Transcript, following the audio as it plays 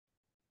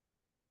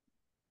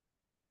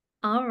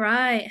All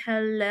right.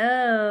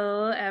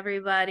 Hello,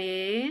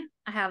 everybody.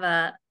 I have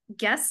a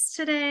guest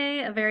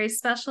today, a very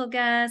special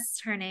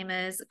guest. Her name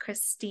is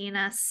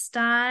Christina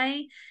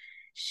Stai.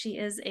 She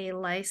is a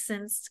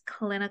licensed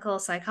clinical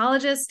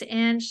psychologist,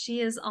 and she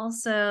is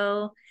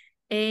also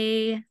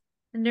a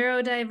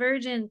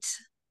neurodivergent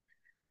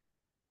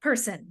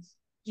person.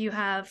 You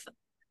have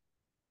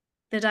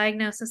the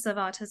diagnosis of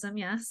autism,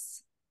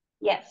 yes?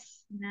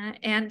 Yes.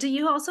 And do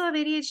you also have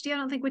ADHD? I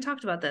don't think we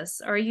talked about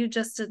this. Or are you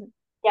just a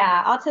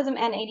Yeah, autism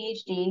and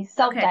ADHD, okay?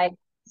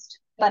 self-diagnosed,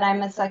 but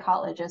I'm a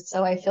psychologist,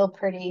 so I feel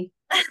pretty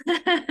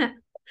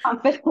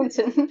confident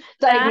in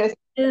That diagnosing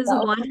is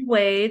myself. one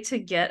way to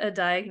get a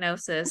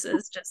diagnosis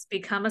is just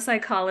become a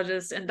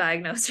psychologist and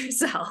diagnose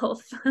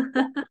yourself.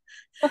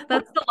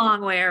 That's the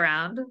long way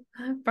around,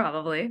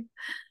 probably.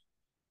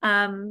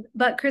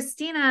 But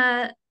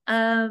Christina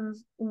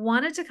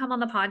wanted to come on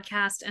the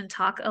podcast and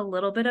talk a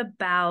little bit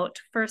about,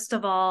 first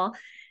of all,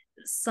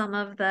 some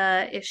of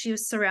the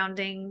issues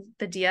surrounding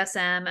the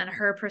DSM and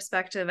her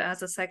perspective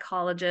as a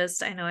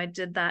psychologist. I know I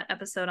did that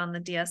episode on the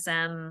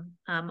DSM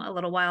a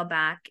little while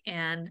back,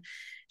 and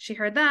she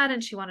heard that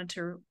and she wanted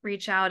to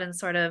reach out and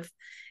sort of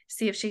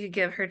see if she could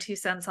give her 2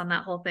 cents on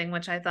that whole thing,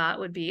 which I thought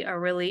would be a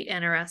really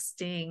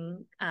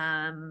interesting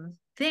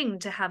thing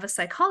to have a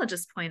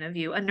psychologist point of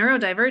view, a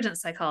neurodivergent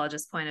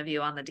psychologist point of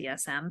view on the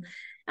DSM,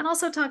 and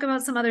also talk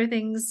about some other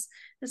things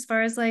as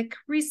far as like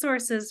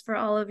resources for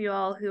all of you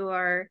all who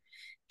are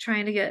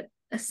trying to get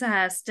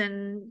assessed,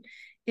 and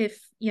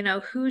if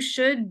who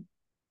should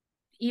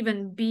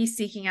even be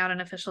seeking out an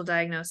official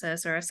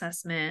diagnosis or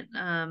assessment,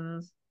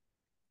 and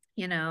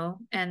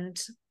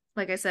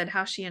like I said,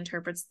 how she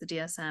interprets the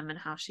DSM and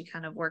how she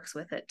kind of works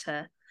with it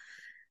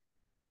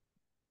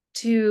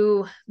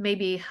to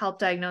maybe help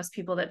diagnose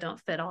people that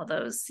don't fit all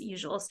those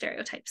usual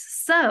stereotypes.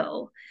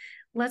 So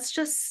let's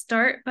just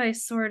start by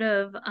sort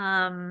of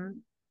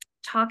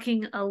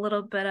talking a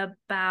little bit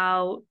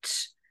about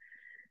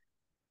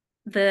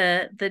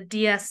the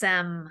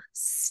DSM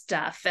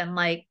stuff and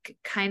like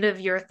kind of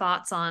your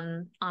thoughts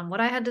on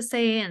what I had to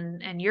say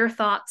and your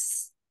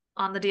thoughts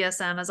on the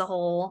DSM as a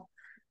whole,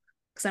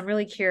 because I'm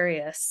really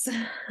curious.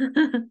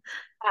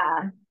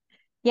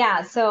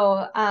 Yeah.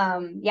 So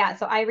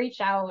I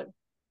reached out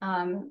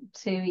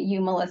to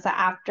you, Melissa,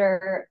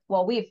 after,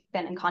 well, we've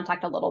been in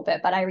contact a little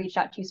bit, but I reached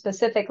out to you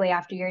specifically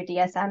after your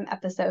DSM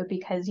episode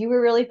because you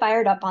were really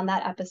fired up on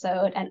that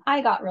episode, and I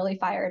got really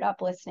fired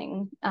up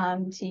listening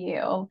to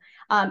you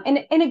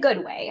in a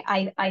good way,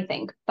 I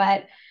think.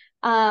 But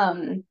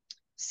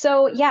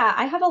so yeah,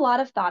 I have a lot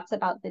of thoughts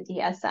about the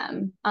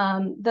DSM.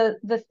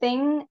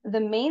 The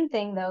main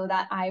thing though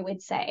that I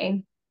would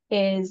say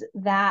is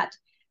that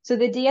so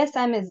the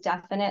DSM is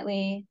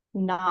definitely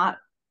not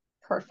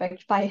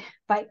perfect by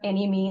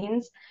any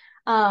means.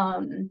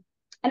 And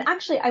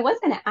actually, I was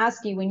going to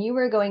ask you when you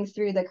were going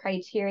through the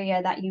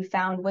criteria that you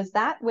found, was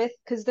that with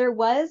because there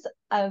was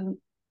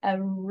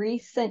a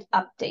recent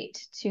update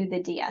to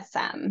the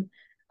DSM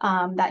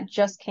that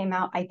just came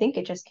out. I think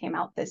it just came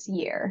out this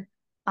year.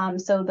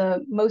 So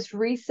the most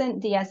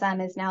recent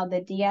DSM is now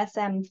the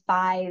DSM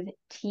 5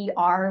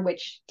 TR,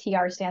 which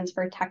TR stands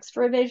for text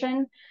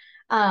revision.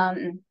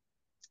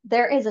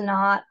 There is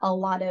not a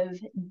lot of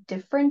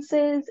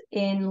differences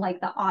in like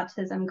the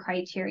autism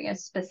criteria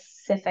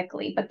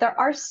specifically, but there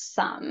are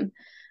some.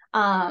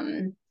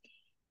 Um,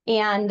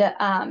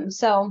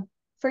 so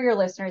for your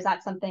listeners,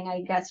 that's something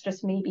I guess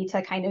just maybe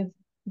to kind of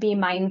be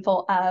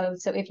mindful of.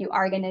 So if you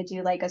are going to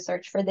do like a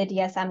search for the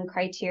DSM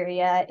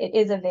criteria, it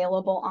is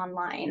available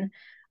online.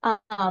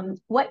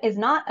 What is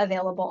not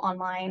available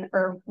online,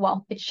 or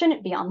well, it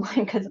shouldn't be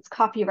online because it's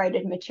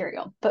copyrighted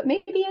material, but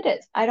maybe it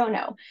is. I don't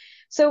know.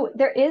 So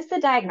there is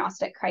the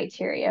diagnostic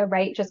criteria,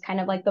 right? Just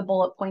kind of like the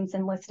bullet points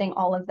and listing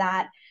all of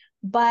that.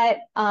 But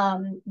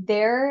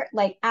there,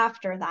 like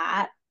after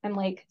that, I'm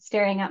like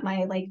staring at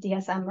my like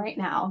DSM right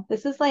now.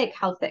 This is like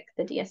how thick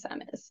the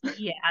DSM is.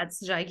 Yeah, it's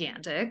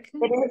gigantic.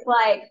 It is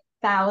like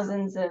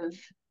thousands of,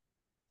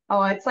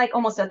 oh, it's like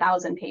almost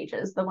 1,000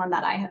 pages, the one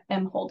that I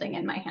am holding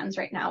in my hands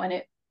right now. And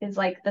it is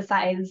like the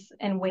size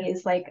and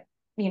weighs like,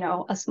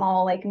 a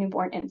small like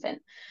newborn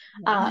infant.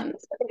 Yeah.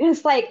 So it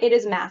is like, it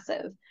is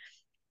massive.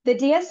 The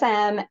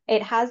DSM,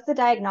 it has the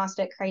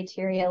diagnostic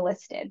criteria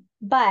listed,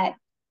 but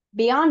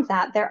beyond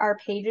that, there are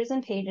pages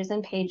and pages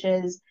and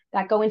pages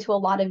that go into a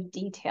lot of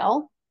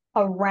detail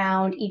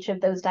around each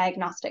of those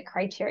diagnostic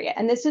criteria.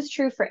 And this is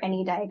true for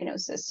any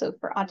diagnosis. So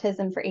for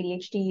autism, for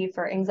ADHD,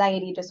 for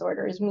anxiety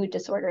disorders, mood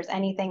disorders,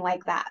 anything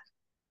like that.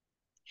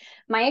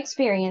 My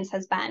experience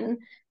has been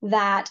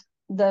that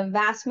the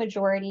vast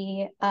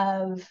majority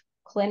of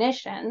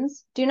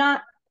clinicians do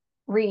not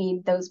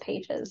read those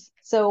pages.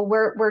 So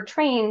we're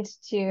trained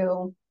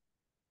to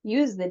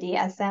use the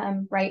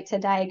DSM, right, to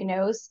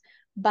diagnose,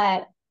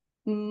 but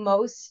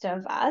most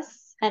of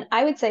us, and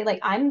I would say like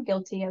I'm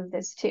guilty of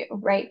this too,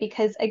 right?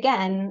 Because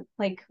again,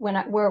 like when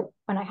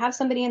I have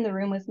somebody in the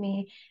room with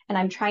me and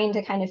I'm trying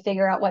to kind of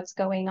figure out what's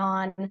going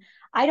on,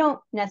 I don't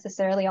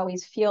necessarily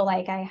always feel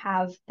like I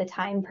have the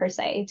time per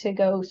se to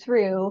go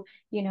through,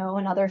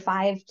 another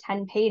 5,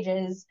 10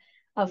 pages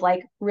of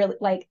like really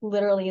like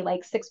literally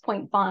like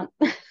 6-point font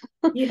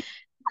Yeah.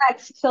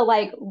 text to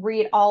like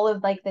read all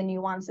of like the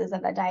nuances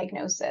of a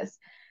diagnosis.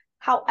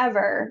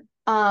 However,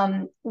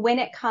 when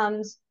it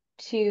comes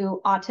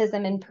to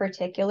autism in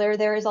particular,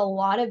 there is a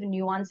lot of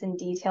nuance and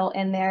detail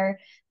in there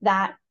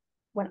that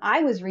when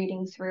I was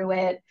reading through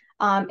it,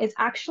 it's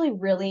actually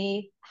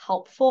really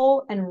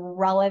helpful and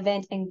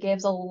relevant and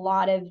gives a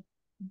lot of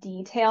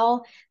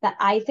detail that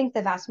I think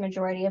the vast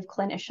majority of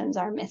clinicians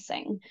are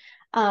missing.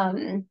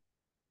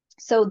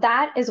 So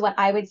that is what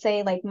I would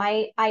say. Like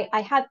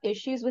I have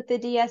issues with the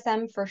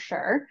DSM for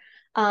sure.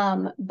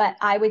 But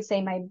I would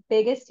say my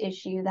biggest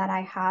issue that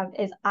I have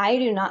is I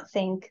do not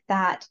think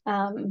that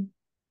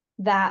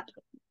that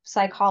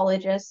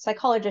psychologists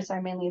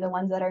are mainly the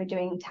ones that are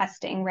doing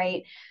testing,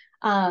 right?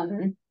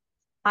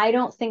 I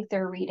don't think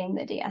they're reading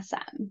the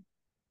DSM.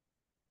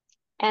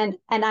 And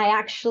I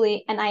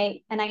actually and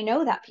I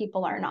know that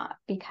people are not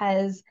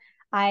because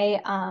I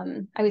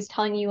was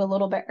telling you a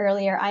little bit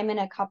earlier, I'm in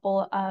a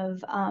couple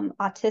of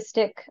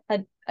autistic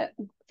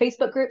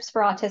Facebook groups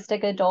for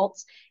autistic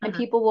adults, and Uh-huh.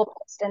 people will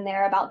post in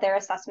there about their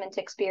assessment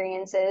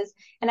experiences.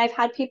 And I've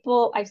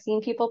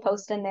seen people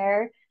post in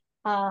there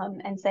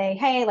and say,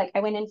 hey, like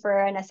I went in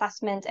for an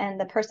assessment and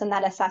the person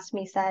that assessed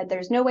me said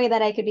there's no way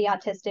that I could be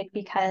autistic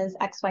because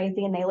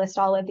XYZ, and they list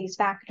all of these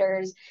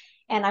factors.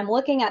 And I'm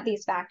looking at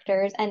these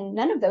factors, and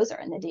none of those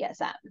are in the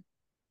DSM.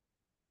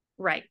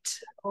 Right.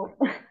 So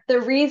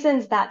the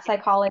reasons that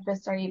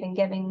psychologists are even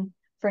giving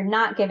for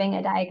not giving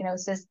a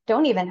diagnosis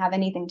don't even have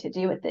anything to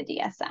do with the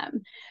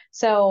DSM.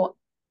 So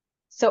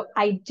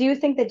I do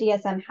think the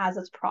DSM has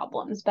its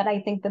problems, but I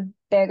think the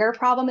bigger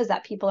problem is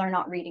that people are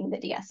not reading the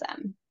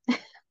DSM.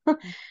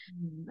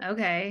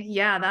 Okay.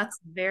 Yeah, that's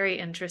very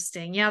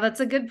interesting. Yeah, that's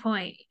a good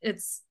point.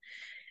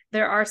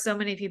 There are so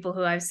many people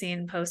who I've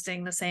seen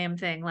posting the same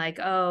thing, like,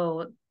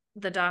 oh,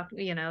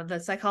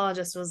 the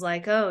psychologist was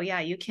like, oh, yeah,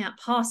 you can't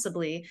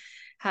possibly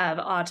have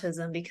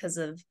autism because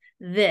of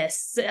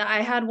this.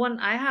 I had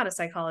a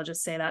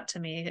psychologist say that to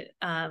me,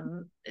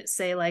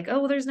 say like, oh,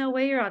 well, there's no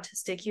way you're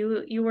autistic.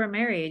 You were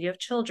married, you have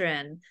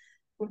children.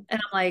 And I'm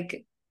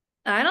like,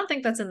 I don't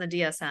think that's in the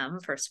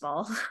DSM, first of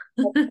all.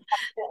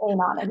 Definitely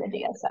not in the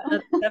DSM.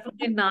 That's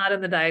definitely not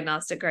in the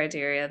diagnostic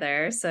criteria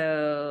there.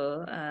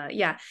 So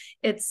yeah,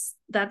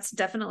 that's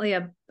definitely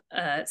a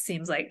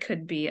seems like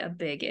could be a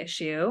big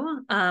issue.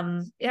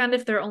 And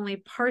if they're only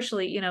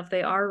partially, if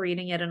they are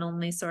reading it and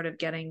only sort of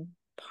getting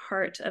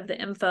part of the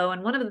info.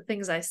 And one of the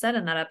things I said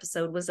in that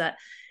episode was that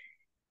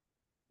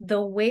the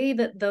way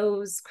that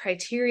those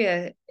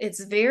criteria,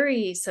 it's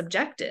very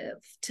subjective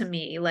to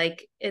me.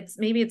 Like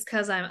maybe it's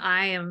because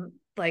I am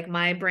like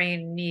my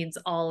brain needs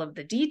all of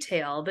the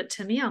detail, but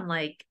to me I'm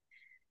like,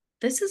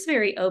 this is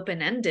very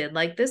open-ended.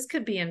 Like this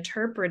could be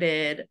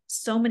interpreted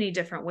so many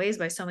different ways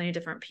by so many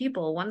different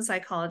people. One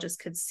psychologist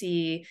could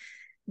see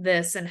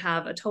this and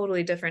have a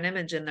totally different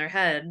image in their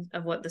head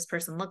of what this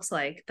person looks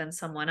like than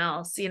someone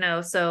else.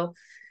 So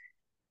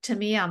to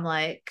me I'm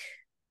like,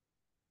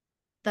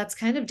 that's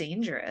kind of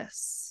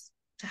dangerous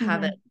to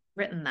have it Mm-hmm.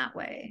 written that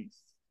way.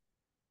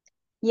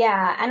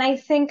 Yeah, and I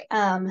think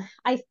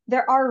I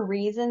there are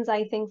reasons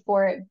I think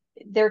for it.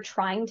 They're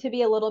trying to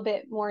be a little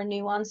bit more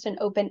nuanced and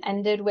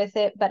open-ended with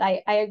it, but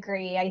I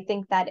agree. I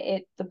think that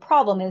the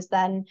problem is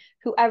then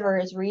whoever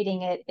is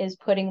reading it is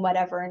putting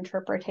whatever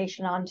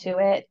interpretation onto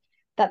it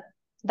that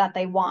that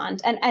they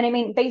want. And I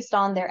mean based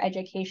on their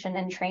education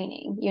and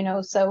training, you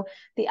know. So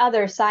the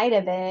other side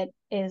of it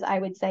is I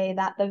would say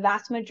that the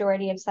vast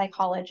majority of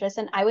psychologists,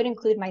 and I would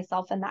include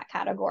myself in that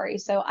category.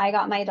 So I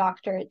got my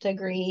doctorate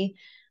degree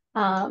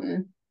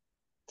um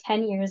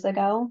 10 years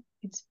ago.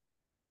 It's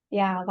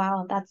yeah,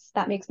 wow,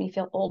 that makes me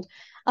feel old.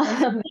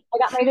 I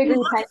got my You degree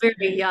look 10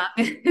 very young.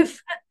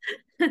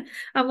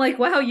 I'm like,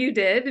 wow, you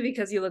did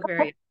because you look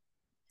very.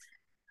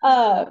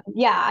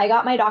 yeah, I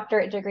got my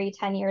doctorate degree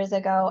 10 years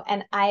ago,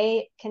 and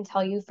I can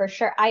tell you for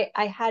sure I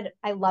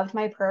loved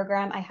my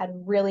program. I had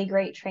really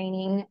great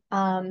training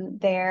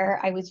there.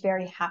 I was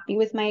very happy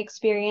with my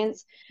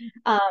experience.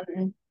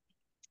 Um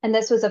and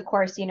this was, of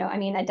course, I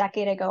mean, a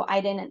decade ago,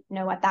 I didn't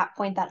know at that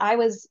point that I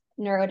was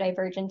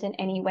neurodivergent in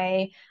any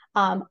way.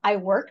 I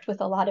worked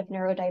with a lot of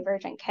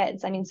neurodivergent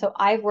kids. I mean, so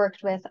I've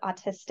worked with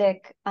autistic,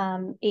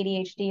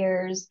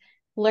 ADHDers,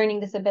 learning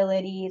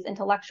disabilities,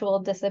 intellectual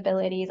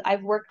disabilities.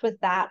 I've worked with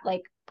that,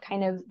 like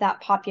kind of that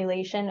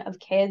population of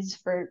kids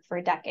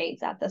for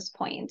decades at this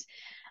point.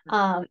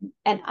 Um,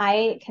 and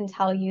I can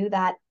tell you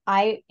that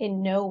I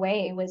in no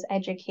way was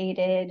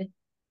educated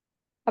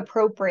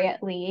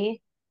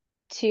appropriately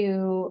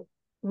to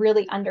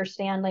really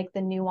understand like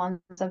the nuance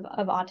of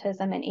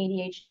autism and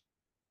ADHD,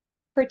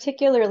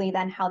 particularly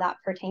then how that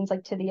pertains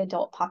like to the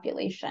adult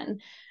population.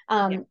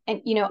 Yeah.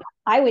 And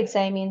I would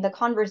say, I mean, the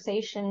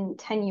conversation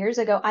 10 years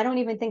ago, I don't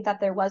even think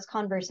that there was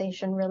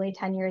conversation really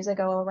 10 years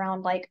ago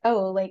around like,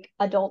 oh, like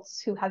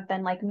adults who have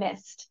been like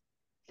missed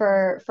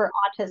for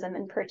autism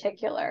in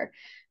particular.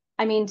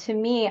 I mean, to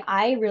me,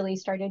 I really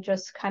started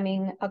just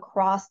coming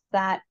across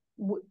that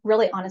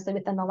really honestly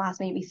within the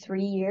last maybe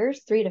 3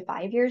 years, 3 to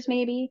 5 years,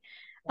 maybe.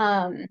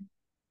 Um,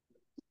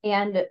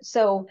 and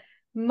so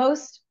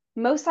most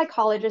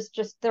psychologists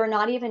just, they're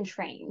not even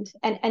trained.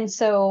 And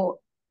so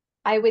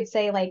I would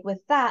say like with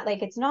that,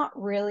 like it's not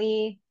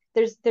really,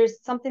 there's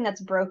something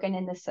that's broken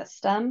in the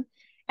system.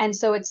 And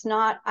so it's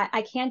not,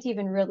 I can't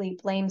even really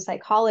blame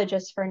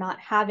psychologists for not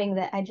having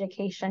the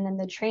education and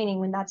the training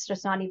when that's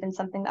just not even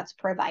something that's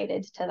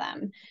provided to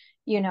them,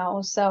 you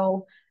know?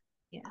 So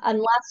Yeah.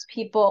 unless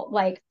people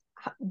like,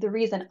 the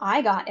reason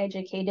I got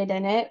educated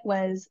in it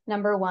was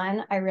number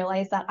one, I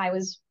realized that I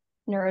was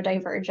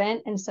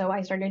neurodivergent. And so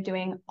I started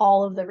doing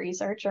all of the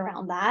research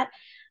around that.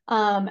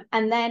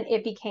 And then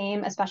it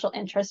became a special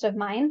interest of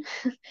mine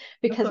Of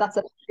because that's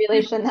course. a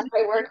population that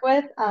I work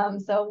with.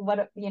 So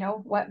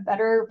what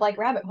better like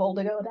rabbit hole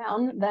to go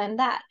down than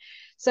that?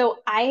 So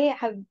I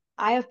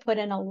have put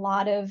in a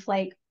lot of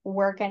like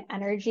work and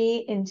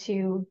energy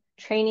into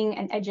training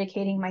and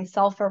educating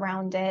myself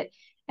around it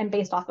and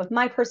based off of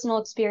my personal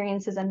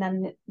experiences and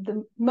then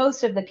the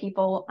most of the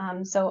people.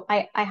 So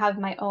I have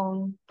my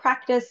own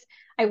practice.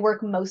 I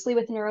work mostly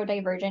with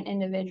neurodivergent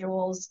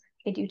individuals.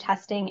 I do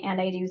testing and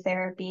I do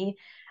therapy.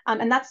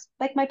 And that's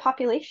like my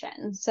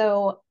population.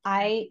 So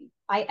I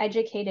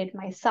educated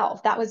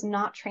myself. That was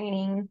not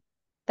training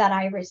that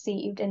I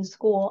received in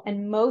school.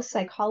 And most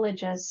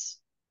psychologists,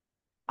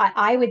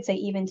 I would say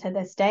even to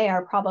this day,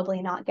 are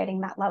probably not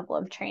getting that level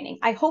of training.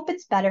 I hope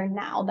it's better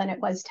now than it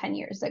was 10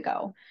 years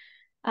ago.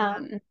 Yeah.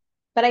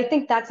 But I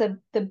think that's a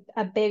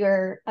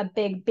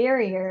big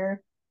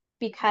barrier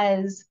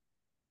because,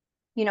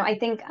 I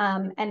think,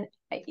 and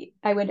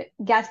I would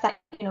guess that,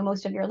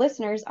 most of your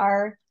listeners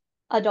are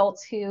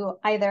adults who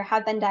either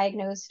have been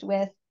diagnosed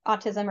with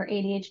autism or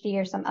ADHD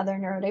or some other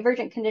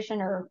neurodivergent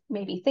condition, or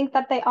maybe think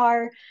that they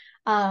are,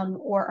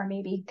 or are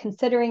maybe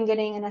considering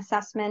getting an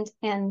assessment.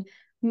 And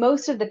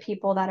most of the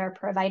people that are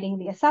providing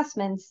the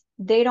assessments,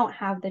 they don't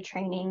have the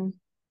training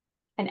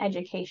and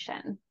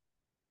education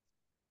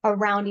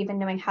around even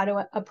knowing how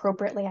to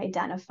appropriately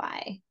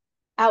identify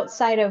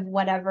outside of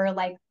whatever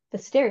like the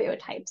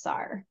stereotypes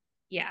are.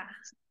 Yeah.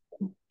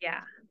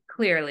 Yeah.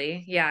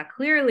 Clearly. Yeah.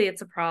 Clearly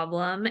it's a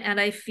problem. And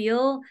I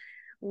feel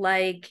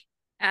like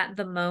at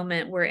the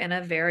moment we're in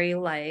a very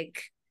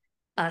like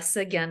us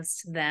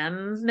against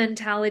them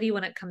mentality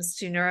when it comes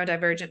to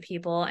neurodivergent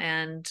people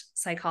and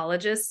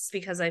psychologists,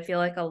 because I feel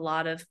like a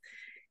lot of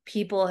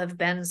people have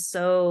been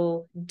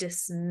so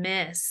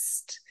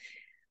dismissed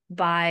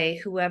by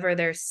whoever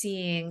they're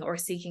seeing or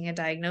seeking a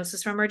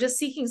diagnosis from or just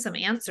seeking some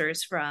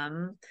answers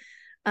from.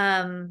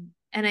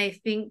 And I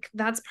think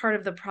that's part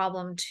of the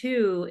problem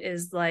too,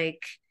 is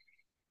like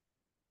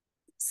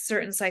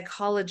certain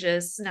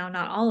psychologists, now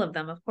not all of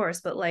them of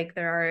course, but like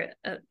there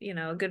are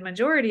a good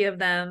majority of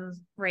them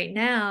right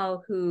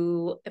now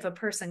who, if a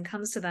person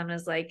comes to them and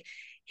is like,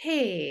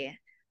 hey,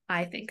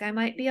 I think I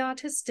might be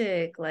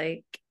autistic,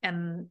 like,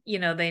 and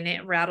they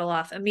rattle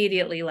off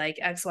immediately like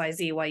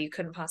XYZ why you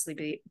couldn't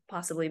possibly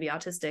be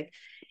autistic.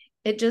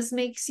 It just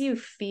makes you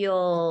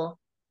feel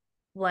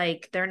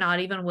like they're not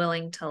even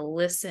willing to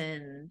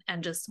listen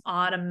and just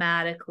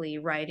automatically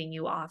writing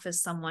you off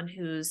as someone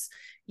who's,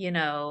 you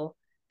know,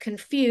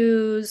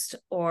 confused,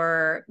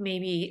 or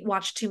maybe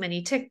watch too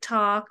many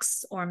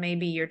TikToks, or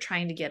maybe you're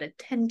trying to get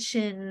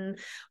attention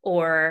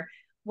or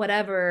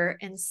whatever,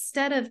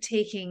 instead of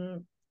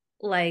taking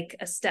like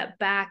a step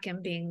back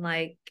and being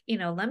like,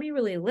 let me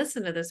really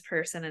listen to this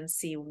person and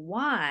see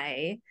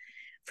why.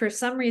 For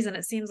some reason,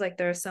 it seems like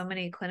there are so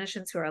many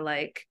clinicians who are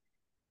like,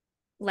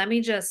 let me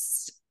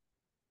just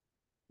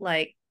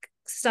like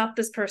stop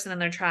this person in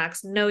their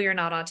tracks. No, you're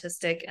not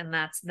autistic, and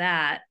that's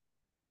that.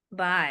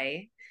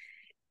 Bye.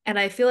 And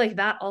I feel like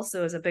that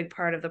also is a big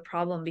part of the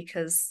problem,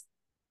 because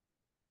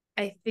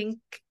I think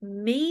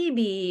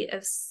maybe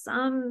if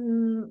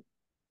some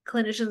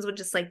clinicians would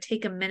just like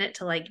take a minute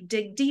to like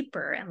dig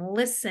deeper and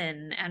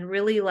listen and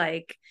really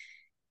like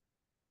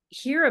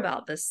hear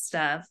about this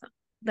stuff,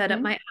 that it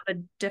Mm-hmm. might have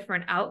a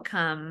different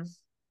outcome.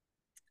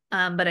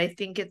 But I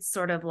think it's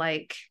sort of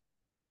like,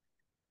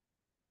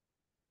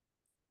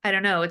 I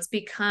don't know, it's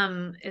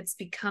become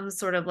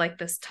sort of like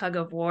this tug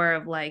of war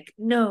of like,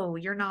 no,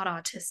 you're not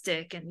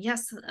autistic, and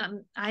yes,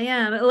 I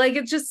am. Like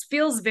it just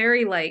feels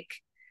very like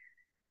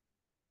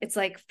it's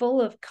like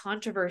full of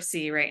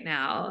controversy right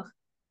now.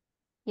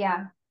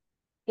 Yeah.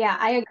 Yeah,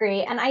 I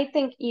agree. And I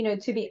think,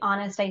 to be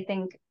honest, I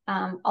think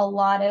a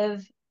lot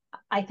of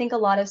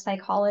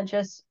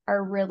psychologists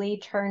are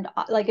really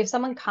like if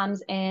someone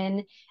comes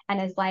in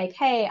and is like,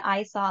 "Hey,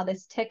 I saw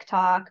this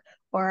TikTok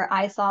or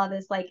I saw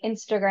this like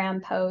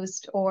Instagram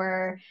post,"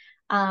 or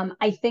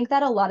I think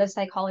that a lot of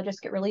psychologists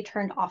get really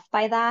turned off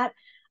by that.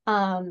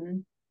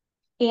 Um,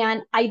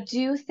 and I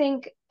do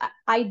think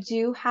I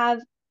do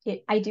have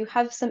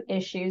some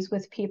issues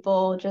with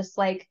people just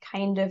like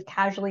kind of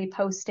casually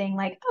posting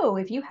like, oh,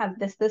 if you have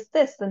this,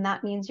 then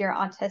that means you're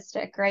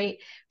autistic, right?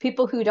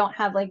 People who don't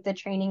have like the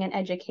training and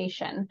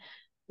education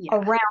Yeah.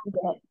 around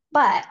it.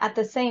 But at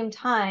the same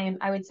time,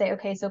 I would say,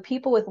 okay, so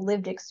people with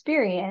lived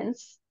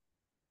experience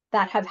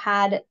that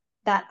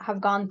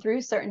have gone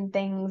through certain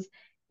things,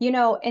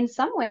 in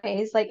some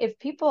ways, like if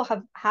people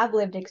have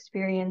lived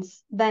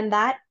experience, then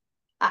that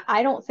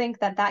I don't think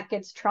that that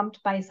gets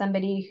trumped by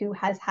somebody who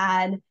has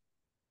had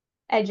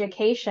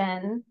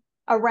education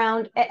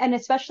around, and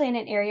especially in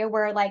an area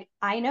where like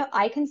I know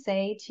I can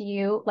say to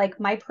you like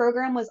my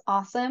program was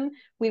awesome.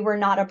 We were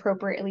not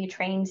appropriately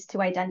trained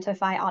to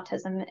identify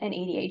autism and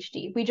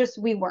ADHD.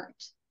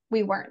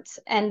 We weren't.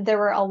 And there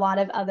were a lot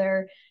of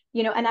other,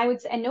 and I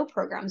would say, and no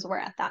programs were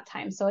at that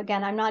time. So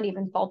again, I'm not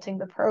even faulting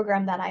the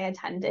program that I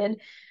attended.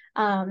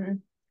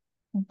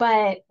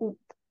 But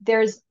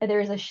there's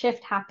a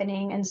shift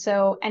happening, and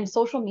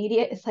social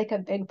media is like a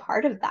big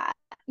part of that,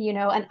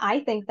 and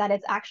I think that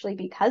it's actually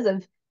because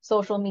of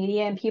social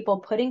media and people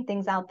putting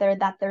things out there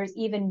that there's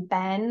even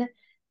been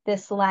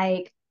this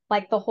like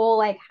the whole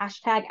like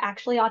hashtag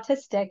actually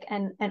autistic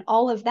and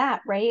all of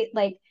that, right?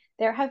 Like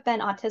there have been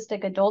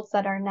autistic adults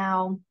that are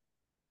now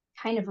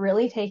kind of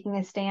really taking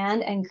a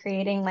stand and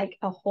creating like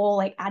a whole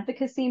like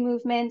advocacy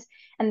movement.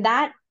 And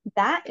that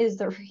is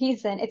the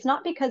reason. It's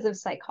not because of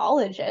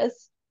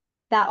psychologists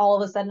that all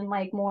of a sudden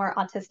like more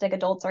autistic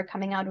adults are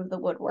coming out of the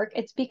woodwork.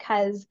 It's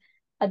because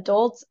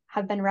adults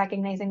have been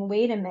recognizing,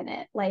 wait a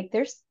minute, like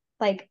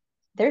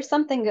there's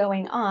something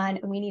going on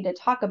and we need to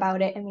talk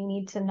about it, and we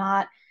need to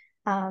not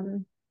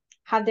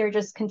have there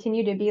just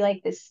continue to be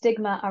like this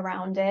stigma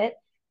around it.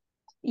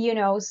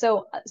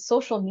 So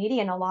social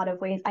media in a lot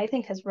of ways I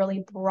think has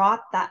really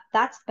brought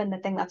that's been the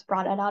thing that's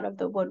brought it out of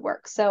the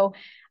woodwork. So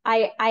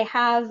I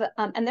have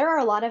and there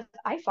are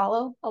I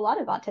follow a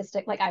lot of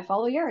autistic, like I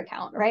follow your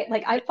account, right?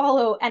 Like I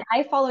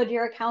followed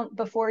your account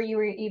before you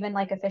were even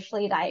like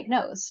officially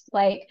diagnosed,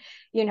 like,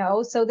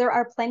 so there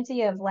are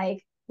plenty of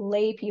like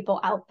lay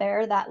people out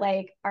there that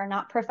like are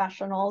not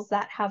professionals,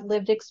 that have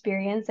lived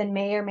experience and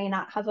may or may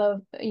not have a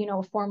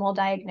formal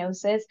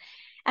diagnosis.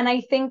 And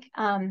I think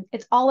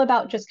it's all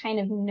about just kind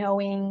of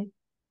knowing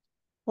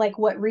like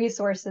what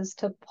resources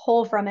to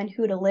pull from and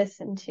who to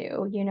listen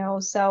to.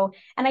 So,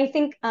 and I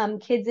think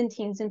kids and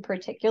teens in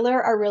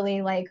particular are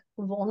really like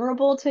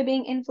vulnerable to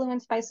being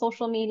influenced by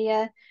social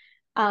media.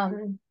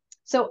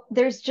 So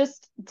there's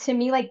just, to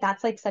me, like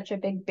that's like such a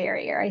big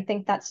barrier. I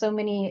think that so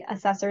many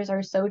assessors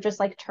are so just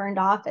like turned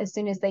off as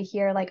soon as they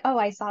hear like, oh,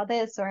 I saw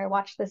this or I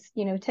watched this,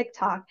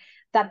 TikTok,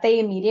 that they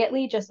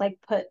immediately just like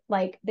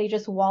they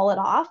just wall it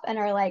off and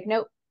are like,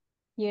 nope,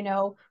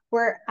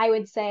 where I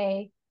would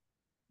say,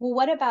 well,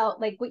 what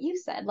about like what you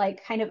said,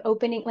 like kind of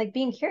opening, like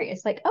being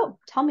curious, like, oh,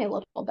 tell me a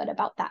little bit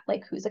about that.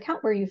 Like, whose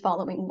account were you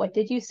following? What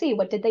did you see?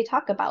 What did they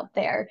talk about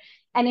there?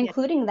 And Yeah.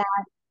 including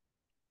that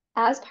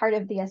as part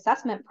of the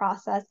assessment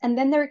process. And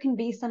then there can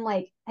be some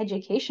like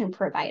education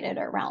provided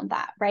around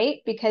that, right?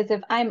 Because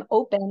if I'm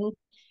open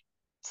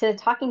to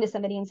talking to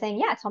somebody and saying,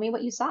 yeah, tell me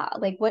what you saw,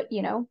 like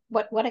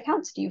what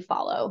accounts do you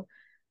follow?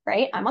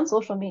 Right, I'm on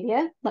social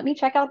media, let me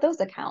check out those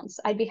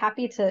accounts. I'd be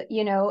happy to,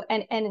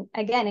 and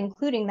again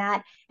including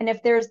that. And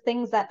if there's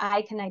things that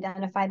I can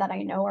identify that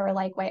I know are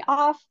like way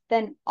off,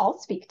 then I'll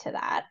speak to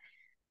that.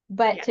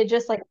 But Yeah. to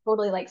just like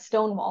totally like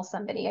stonewall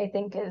somebody, I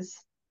think is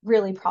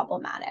really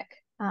problematic.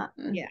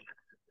 Yeah.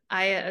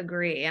 I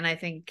agree. And I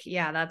think,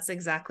 yeah, that's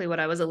exactly what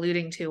I was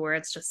alluding to, where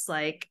it's just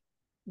like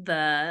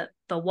the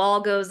wall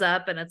goes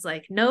up and it's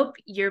like, nope,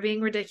 you're being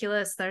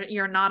ridiculous.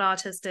 You're not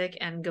autistic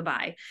and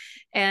goodbye.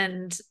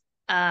 And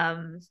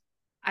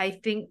I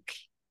think,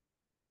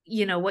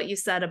 what you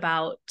said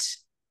about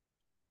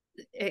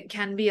it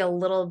can be a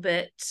little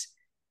bit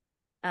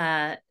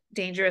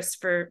dangerous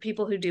for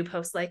people who do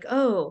post like,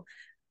 oh,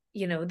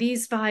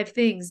 these 5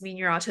 things mean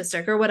you're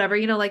autistic or whatever,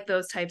 like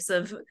those types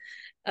of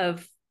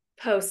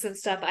posts and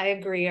stuff. I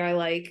agree are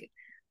like,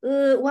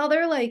 while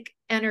they're like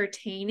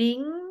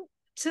entertaining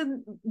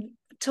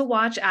to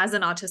watch as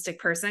an autistic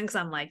person, because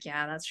I'm like,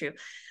 yeah, that's true.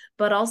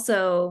 But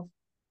also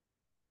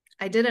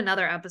I did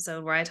another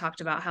episode where I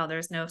talked about how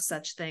there's no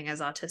such thing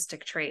as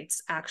autistic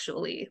traits,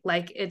 actually.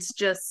 Like it's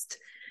just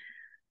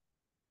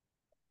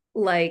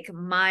like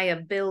my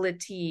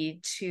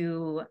ability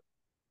to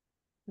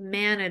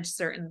manage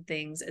certain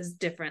things is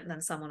different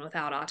than someone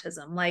without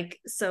autism.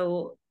 Like,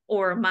 so,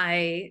 or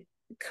my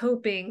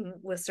coping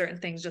with certain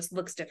things just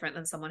looks different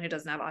than someone who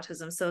doesn't have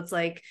autism. So it's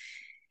like,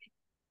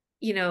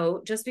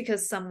 just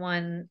because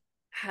someone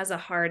has a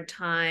hard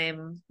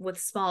time with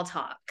small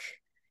talk,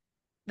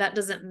 that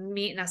doesn't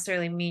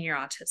necessarily mean you're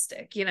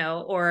autistic,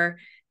 or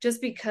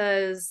just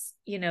because,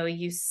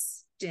 you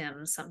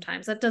stim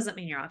sometimes, that doesn't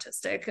mean you're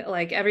autistic.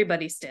 Like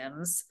everybody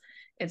stims.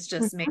 It's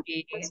just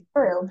maybe, That's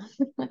true.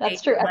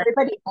 That's true. like,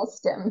 Everybody has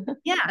STEM.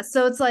 yeah.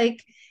 So it's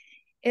like,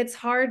 it's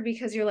hard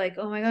because you're like,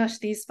 oh my gosh,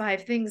 these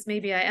 5 things,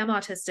 maybe I am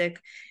autistic.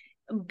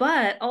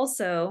 But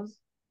also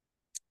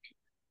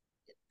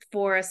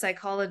for a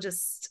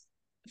psychologist,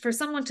 for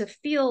someone to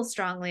feel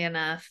strongly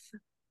enough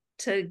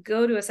to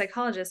go to a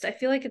psychologist, I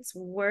feel like it's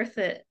worth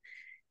it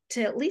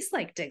to at least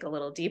like dig a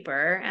little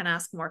deeper and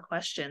ask more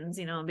questions,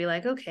 and be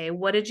like, okay,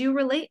 what did you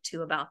relate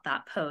to about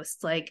that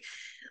post? Like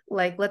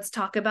let's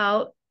talk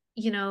about,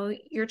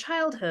 your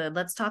childhood.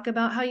 Let's talk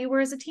about how you were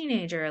as a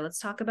teenager. Let's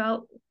talk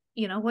about,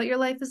 what your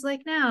life is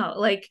like now.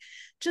 Like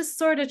just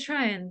sort of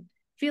try and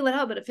feel it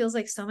out. But it feels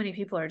like so many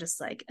people are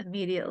just like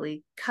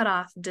immediately cut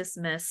off,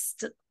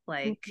 dismissed,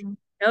 like Mhm.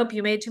 nope,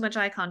 you made too much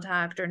eye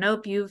contact, or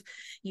nope,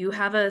 you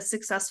have a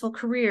successful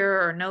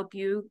career, or nope,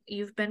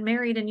 you've been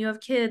married and you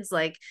have kids.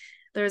 Like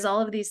there's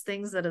all of these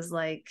things that is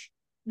like,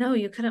 no,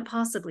 you couldn't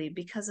possibly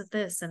because of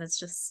this. And it's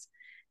just,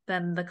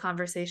 then the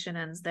conversation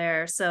ends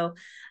there. So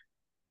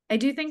I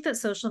do think that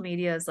social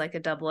media is like a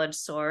double-edged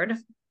sword.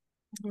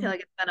 I feel like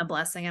it's been a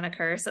blessing and a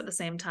curse at the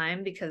same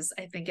time, because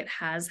I think it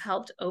has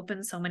helped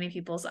open so many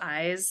people's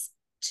eyes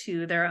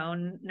to their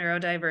own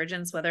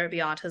neurodivergence, whether it be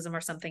autism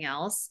or something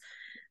else.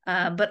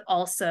 But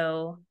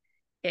also,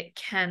 it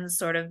can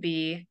sort of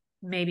be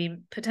maybe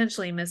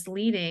potentially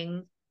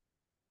misleading.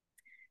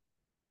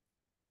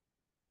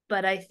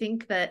 But I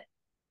think that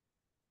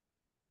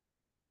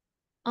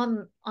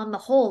on the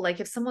whole, like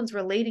if someone's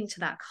relating to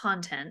that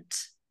content,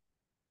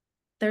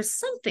 there's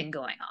something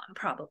going on,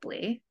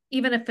 probably,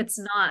 even if it's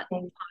not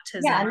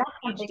autism Yeah, and or that's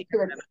something ADHD to or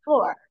whatever.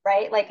 explore,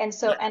 right? Like, and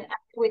so, and I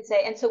would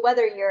say, and so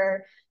whether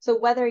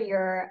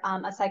you're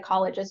a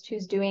psychologist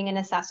who's doing an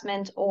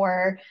assessment,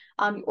 or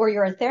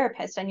you're a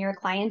therapist and your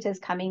client is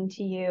coming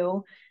to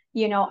you,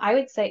 you know, I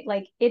would say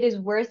like it is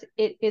worth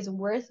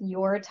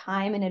your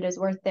time, and it is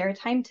worth their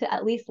time to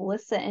at least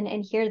listen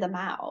and hear them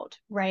out,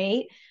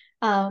 right?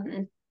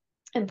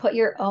 And put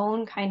your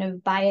own kind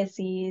of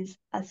biases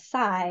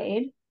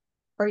aside,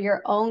 or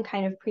your own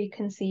kind of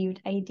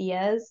preconceived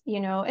ideas. You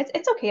know,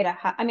 it's okay to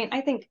have, I mean,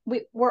 I think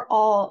we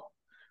all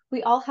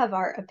have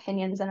our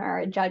opinions and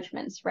our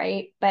judgments,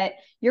 right? But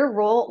your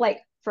role, like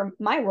for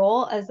my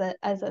role as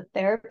a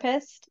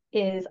therapist,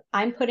 is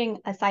I'm putting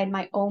aside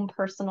my own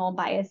personal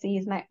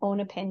biases, my own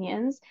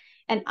opinions,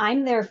 and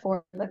I'm there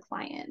for the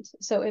client.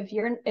 So if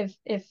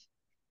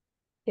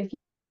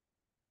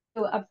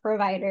a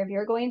provider, if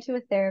you're going to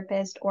a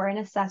therapist or an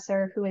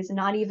assessor who is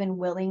not even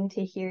willing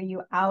to hear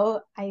you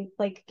out, I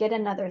like get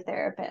another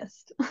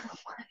therapist.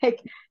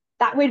 Like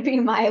that would be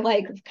my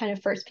like kind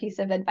of first piece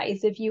of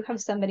advice. If you have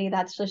somebody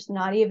that's just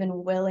not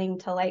even willing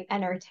to like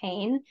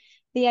entertain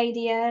the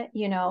idea,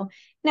 you know.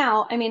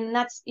 Now, I mean,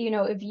 that's, you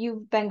know, if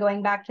you've been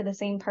going back to the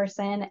same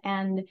person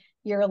and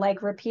you're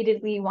like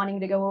repeatedly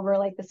wanting to go over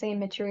like the same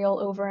material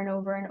over and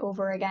over and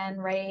over again,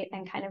 right?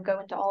 And kind of go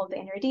into all of the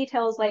inner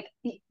details, like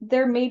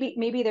there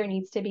maybe there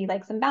needs to be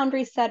like some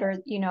boundaries set, or,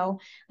 you know,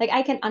 like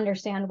I can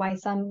understand why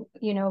some,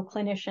 you know,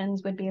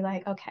 clinicians would be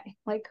like, okay,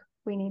 like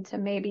we need to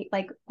maybe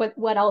like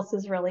what else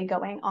is really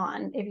going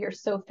on if you're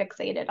so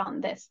fixated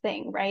on this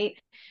thing, right?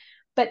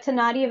 But to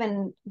not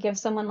even give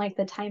someone like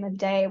the time of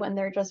day when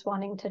they're just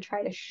wanting to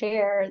try to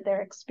share their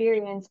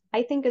experience,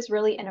 I think is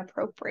really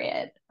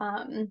inappropriate,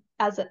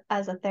 as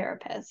a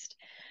therapist.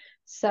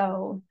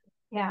 So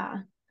yeah.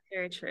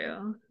 Very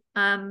true.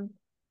 Um,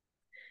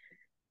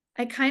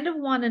 I kind of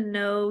want to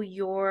know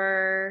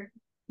your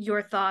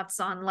thoughts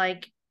on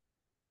like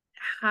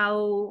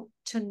how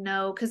to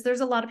know, because there's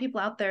a lot of people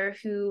out there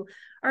who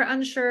are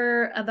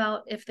unsure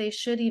about if they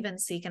should even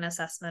seek an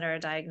assessment or a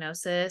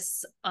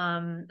diagnosis.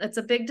 It's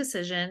a big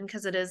decision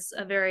because it is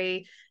a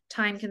very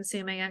time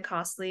consuming and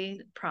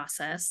costly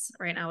process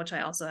right now, which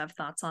I also have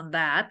thoughts on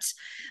that.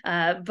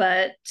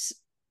 But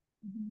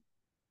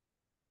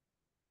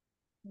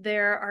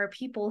there are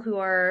people who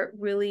are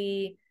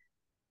really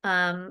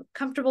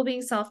comfortable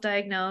being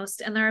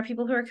self-diagnosed, and there are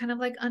people who are kind of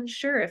like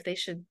unsure if they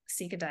should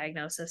seek a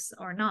diagnosis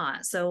or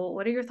not. So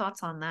what are your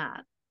thoughts on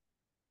that?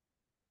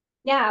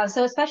 Yeah,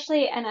 so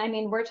especially, and I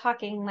mean, we're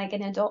talking like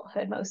in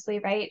adulthood mostly,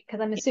 right?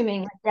 Because I'm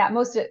assuming, like, yeah,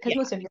 because Yeah,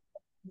 most of your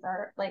kids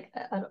are like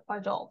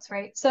adults,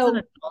 right? as an So,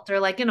 adult or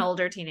like an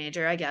older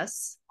teenager, I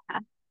guess.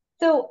 yeah.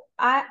 So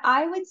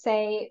I would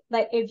say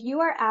like if you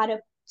are at a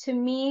to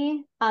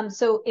me,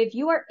 so if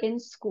you are in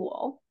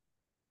school,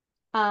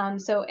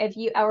 so if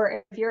you,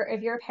 or if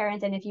you're a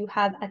parent and if you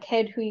have a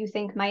kid who you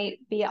think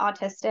might be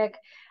autistic,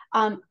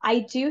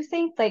 I do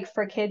think like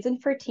for kids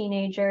and for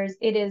teenagers,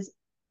 it is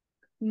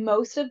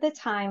most of the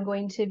time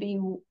going to be,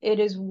 it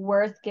is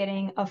worth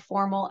getting a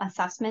formal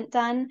assessment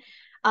done.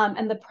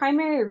 And the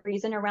primary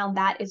reason around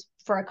that is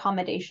for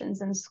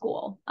accommodations in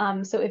school.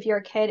 So if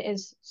your kid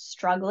is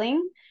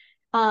struggling,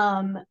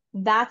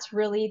 that's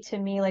really to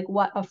me like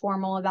what a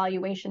formal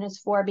evaluation is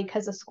for,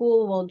 because a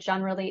school will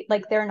generally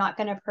like they're not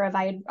going to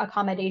provide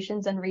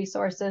accommodations and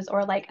resources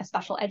or like a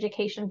special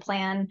education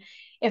plan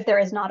if there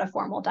is not a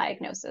formal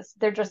diagnosis.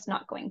 They're just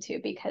not going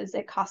to, because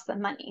it costs them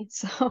money.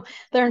 So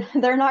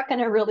they're not going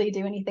to really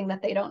do anything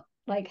that they don't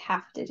like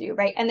have to do,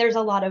 right? And there's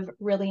a lot of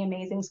really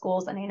amazing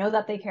schools, and I know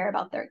that they care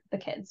about the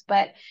kids,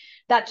 but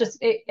that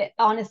just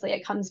honestly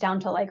it comes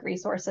down to like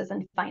resources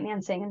and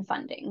financing and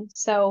funding.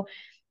 So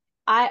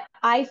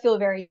I feel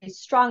very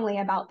strongly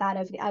about that,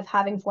 of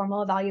having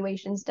formal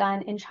evaluations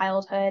done in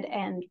childhood,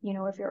 and you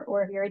know, if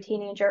you're a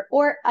teenager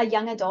or a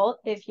young adult,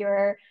 if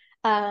you're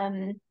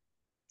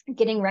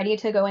getting ready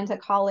to go into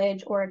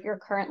college, or if you're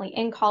currently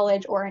in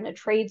college or in a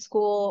trade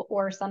school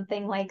or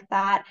something like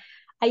that.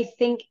 I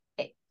think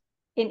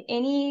in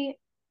any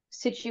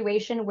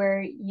situation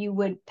where you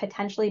would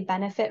potentially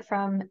benefit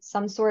from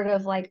some sort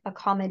of like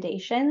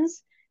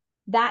accommodations,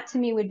 that to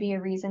me would be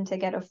a reason to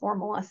get a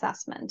formal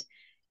assessment.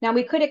 Now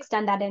we could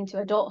extend that into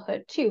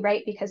adulthood too,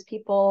 right? Because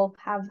people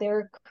have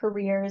their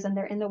careers and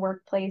they're in the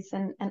workplace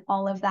and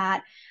all of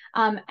that.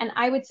 And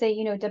I would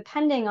say,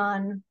 depending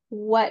on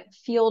what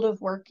field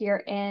of work you're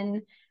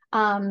in,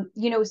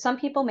 some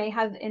people may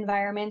have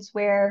environments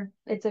where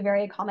it's a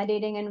very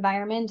accommodating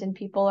environment and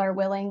people are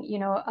willing,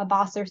 a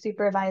boss or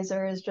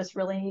supervisor is just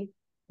really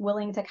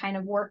willing to kind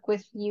of work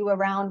with you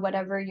around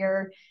whatever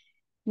your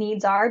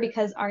needs are,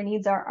 because our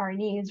needs are our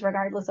needs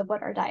regardless of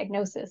what our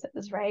diagnosis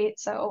is, right?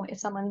 So if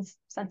someone's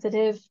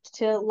sensitive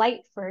to light,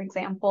 for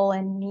example,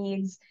 and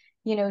needs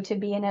to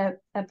be in a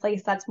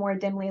place that's more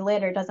dimly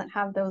lit or doesn't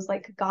have those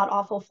like god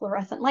awful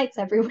fluorescent lights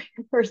everywhere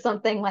or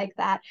something like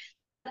that,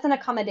 that's an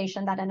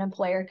accommodation that an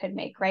employer could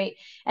make, right?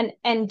 And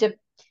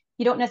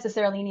you don't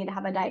necessarily need to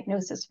have a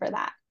diagnosis for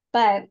that,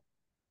 but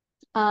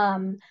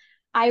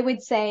I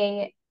would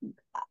say,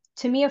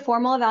 to me, a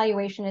formal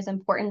evaluation is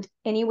important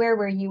anywhere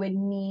where you would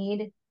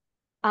need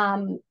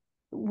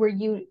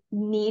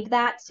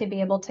that to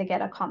be able to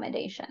get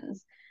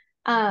accommodations.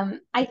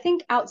 I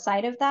think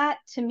outside of that,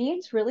 to me,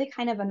 it's really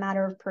kind of a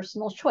matter of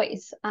personal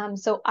choice.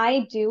 So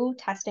I do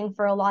testing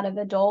for a lot of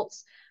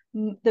adults.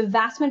 The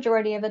vast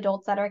majority of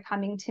adults that are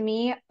coming to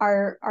me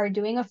are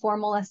doing a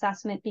formal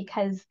assessment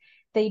because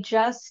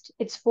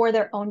it's for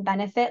their own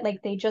benefit.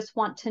 Like they just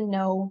want to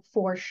know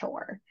for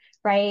sure,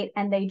 right?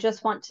 And they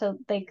just want to,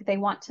 they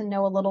want to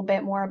know a little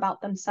bit more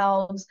about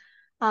themselves.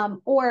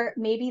 Or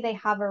maybe they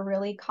have a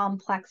really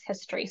complex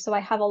history. So I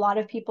have a lot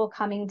of people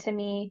coming to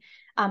me.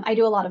 I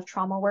do a lot of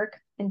trauma work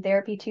in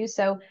therapy too.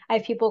 So I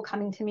have people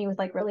coming to me with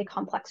like really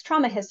complex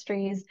trauma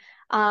histories,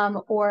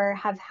 or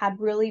have had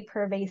really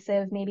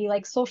pervasive, maybe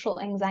like social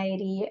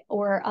anxiety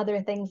or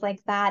other things like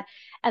that.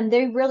 And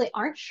they really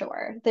aren't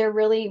sure. They're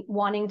really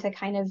wanting to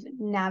kind of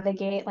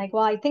navigate like,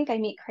 well, I think I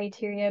meet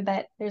criteria,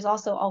 but there's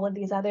also all of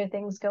these other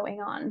things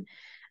going on.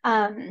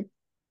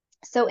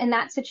 So in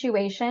that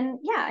situation,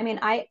 yeah, I mean,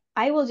 I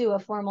will do a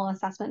formal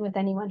assessment with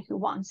anyone who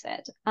wants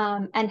it,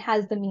 and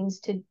has the means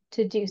to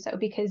do so,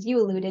 because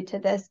you alluded to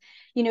this,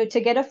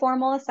 to get a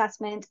formal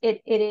assessment,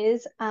 it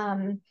is,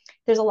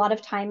 there's a lot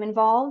of time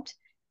involved.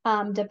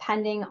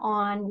 Depending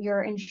on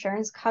your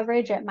insurance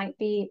coverage, it might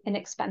be an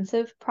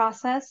expensive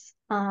process.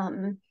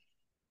 So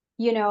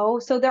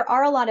there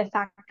are a lot of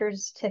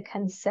factors to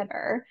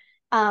consider.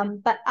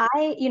 But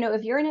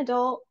if you're an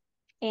adult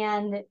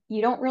and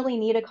you don't really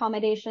need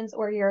accommodations,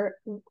 or you're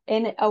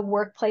in a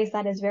workplace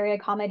that is very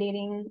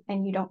accommodating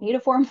and you don't need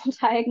a formal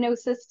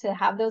diagnosis to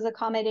have those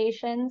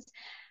accommodations,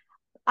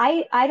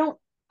 I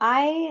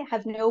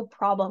have no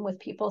problem with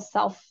people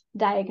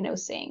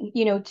self-diagnosing,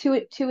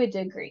 to a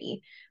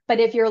degree. But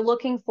if you're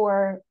looking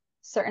for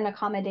certain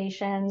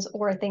accommodations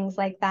or things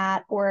like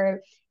that, or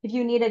if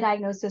you need a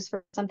diagnosis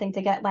for something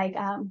to get like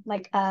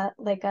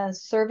a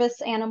service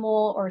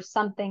animal or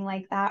something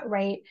like that,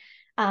 right?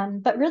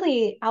 But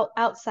really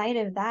outside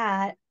of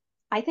that,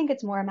 I think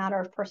it's more a matter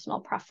of personal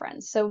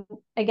preference. So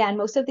again,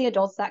 most of the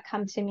adults that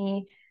come to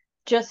me,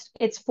 just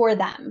it's for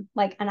them.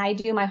 Like, and I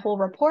do my whole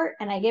report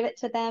and I give it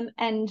to them,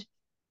 and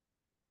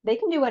they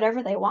can do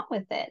whatever they want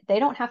with it. They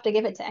don't have to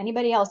give it to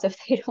anybody else if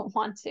they don't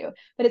want to,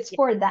 but it's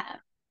for them.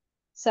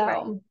 So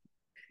right.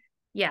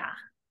 Yeah.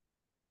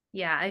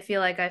 Yeah, I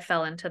feel like I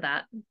fell into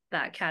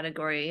that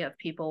category of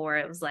people where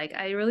it was like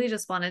I really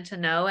just wanted to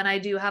know, and I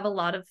do have a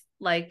lot of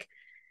like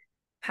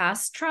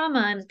past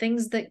trauma and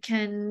things that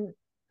can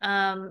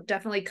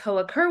definitely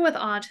co-occur with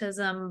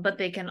autism, but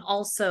they can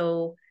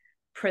also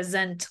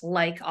present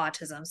like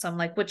autism. So I'm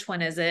like, which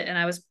one is it? And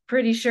I was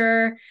pretty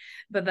sure,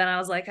 but then I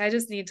was like, I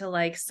just need to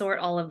like sort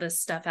all of this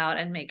stuff out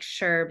and make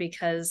sure,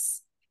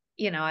 because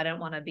I don't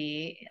want to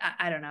be,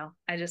 I don't know.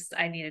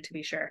 I needed to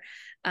be sure.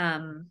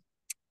 And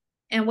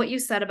what you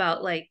said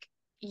about like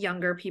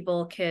younger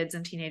people, kids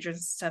and teenagers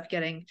and stuff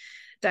getting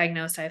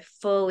diagnosed, I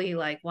fully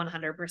like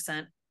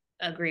 100%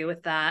 agree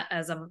with that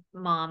as a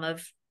mom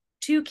of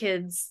two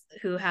kids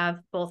who have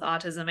both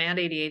autism and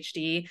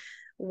ADHD,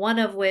 one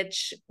of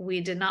which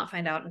we did not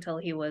find out until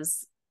he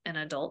was an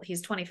adult.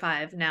 He's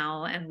 25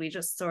 now, and we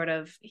just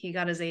he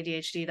got his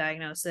ADHD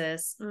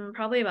diagnosis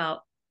probably about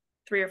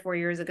 3 or 4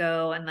 years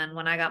ago. And then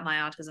when I got my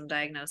autism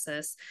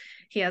diagnosis,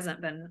 he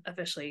hasn't been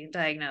officially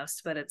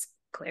diagnosed, but it's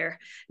clear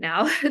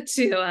now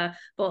to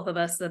both of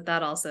us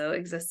that also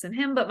exists in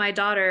him. But my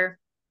daughter,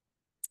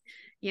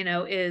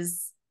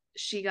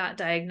 she got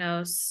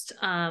diagnosed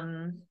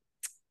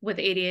with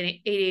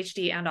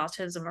ADHD and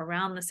autism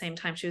around the same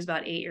time. She was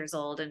about 8 years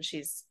old, and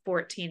she's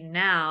 14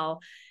 now.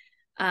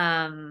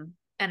 And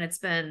it's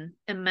been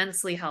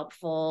immensely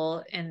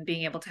helpful in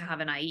being able to have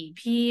an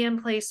IEP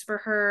in place for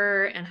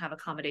her and have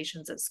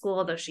accommodations at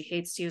school, though she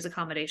hates to use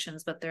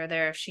accommodations, but they're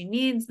there if she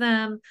needs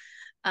them.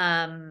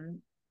 But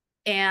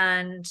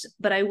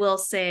I will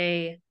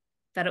say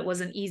that it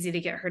wasn't easy to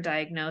get her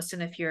diagnosed.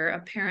 And if you're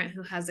a parent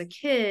who has a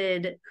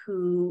kid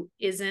who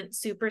isn't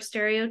super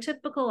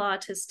stereotypical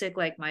autistic,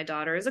 like my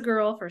daughter is a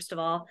girl, first of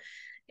all,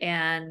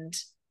 and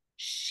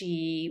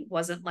she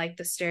wasn't like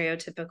the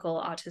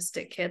stereotypical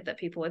autistic kid that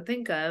people would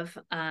think of.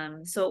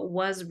 So it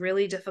was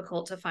really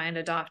difficult to find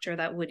a doctor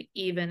that would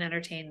even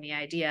entertain the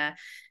idea.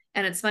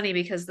 And it's funny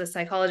because the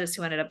psychologist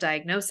who ended up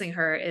diagnosing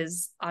her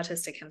is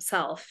autistic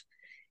himself.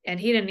 And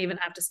he didn't even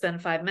have to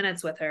spend 5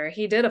 minutes with her.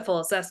 He did a full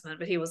assessment,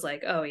 but he was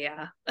like, "Oh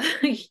yeah,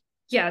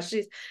 yeah,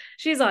 she's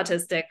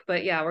autistic,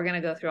 but yeah, we're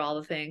gonna go through all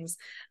the things."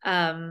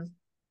 Um,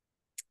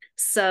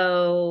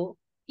 so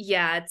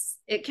yeah,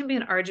 it can be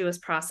an arduous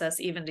process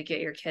even to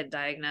get your kid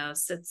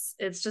diagnosed.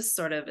 It's just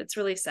sort of, it's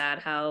really sad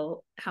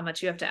how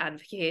much you have to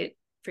advocate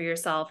for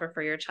yourself or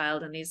for your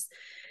child in these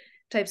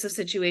types of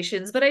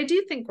situations. But I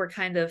do think we're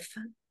kind of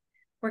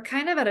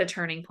at a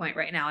turning point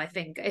right now. I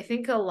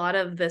think a lot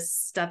of this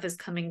stuff is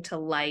coming to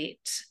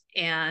light,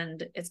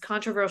 and it's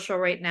controversial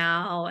right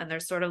now, and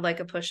there's sort of like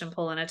a push and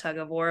pull and a tug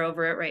of war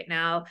over it right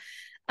now.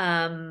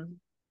 Um,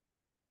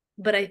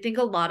 but I think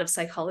a lot of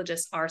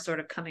psychologists are sort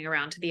of coming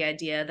around to the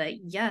idea that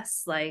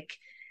yes, like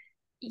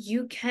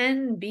you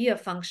can be a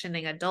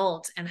functioning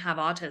adult and have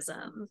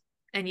autism.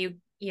 And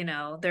you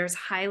know, there's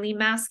highly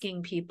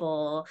masking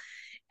people,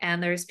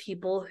 and there's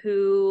people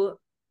who,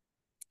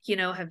 you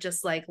know, have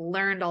just like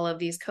learned all of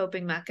these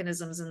coping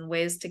mechanisms and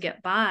ways to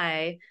get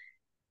by.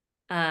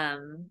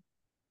 Um,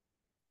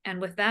 and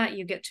with that,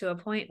 you get to a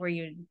point where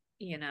you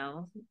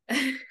know,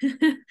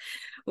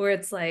 where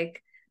it's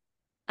like,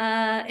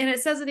 and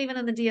it says it even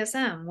in the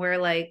DSM where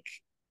like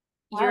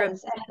your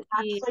Does. And it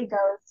ability, actually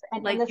goes, and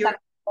in like the your,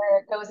 section where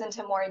it goes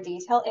into more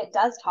detail, it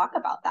does talk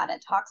about that.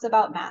 It talks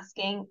about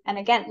masking. And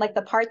again, like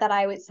the part that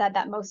I would said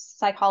that most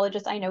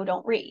psychologists I know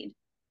don't read,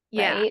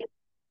 yeah, right?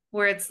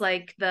 where it's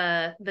like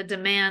the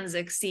demands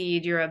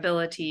exceed your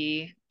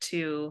ability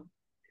to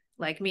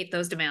like meet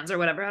those demands or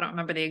whatever. I don't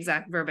remember the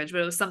exact verbiage,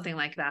 but it was something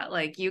like that.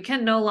 Like you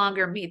can no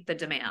longer meet the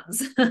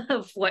demands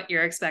of what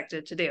you're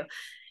expected to do.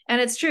 And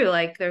it's true.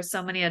 Like there's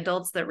so many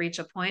adults that reach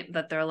a point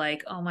that they're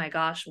like, oh my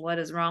gosh, what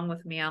is wrong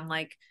with me? I'm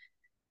like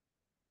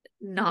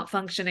not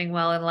functioning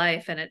well in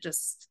life. And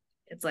it's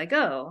like,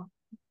 oh,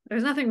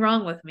 there's nothing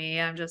wrong with me.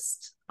 I'm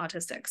just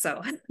autistic.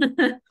 So,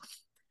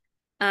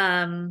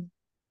 um,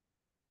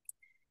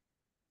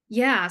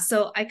 yeah.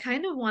 So I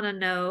kind of want to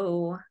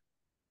know,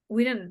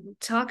 we didn't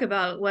talk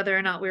about whether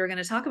or not we were going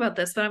to talk about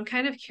this, but I'm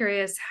kind of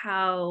curious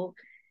how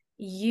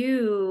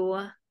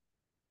you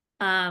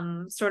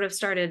sort of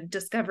started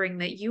discovering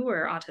that you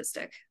were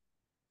autistic.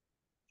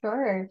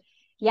 Sure.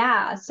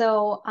 Yeah.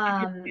 So,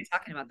 If you're okay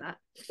talking about that.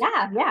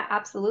 yeah,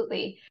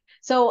 absolutely.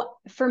 So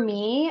for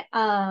me,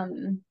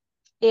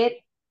 it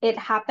it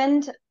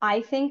happened,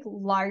 I think,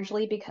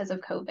 largely because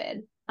of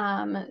COVID.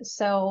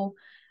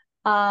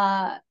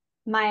 Uh,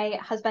 my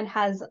husband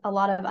has a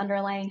lot of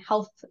underlying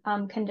health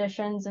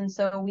conditions, and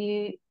so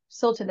we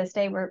still to this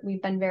day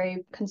we've been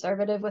very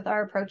conservative with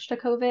our approach to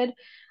COVID.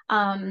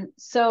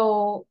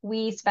 So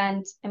we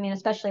spent, I mean,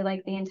 especially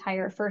like the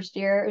entire first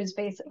year, it was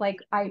basically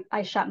like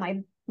I shut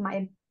my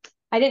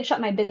I didn't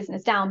shut my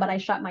business down, but I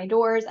shut my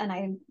doors and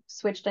I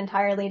switched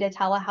entirely to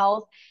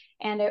telehealth.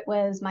 And it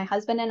was my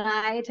husband and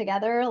I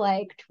together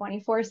like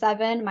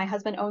 24/7. My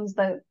husband owns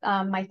the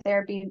my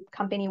therapy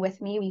company with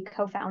me. We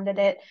co-founded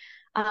it.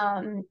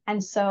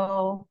 And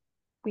so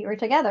we were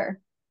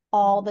together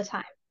all the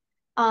time.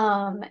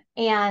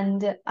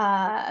 And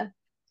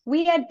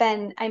we had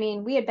been, I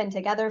mean, we had been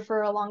together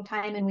for a long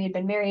time and we had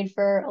been married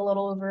for a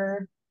little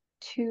over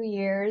 2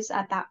 years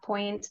at that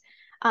point.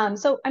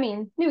 So I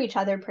mean, knew each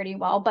other pretty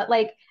well, but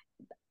like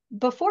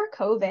before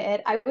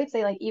COVID, I would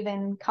say like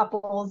even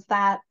couples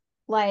that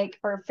like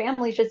or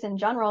families just in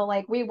general,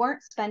 like we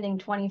weren't spending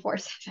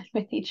 24/7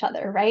 with each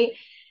other, right?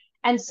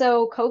 And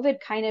so COVID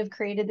kind of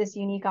created this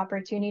unique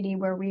opportunity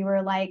where we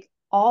were like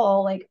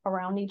all like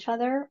around each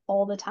other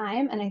all the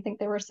time. And I think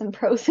there were some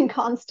pros and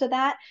cons to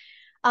that.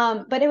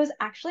 But it was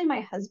actually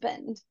my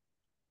husband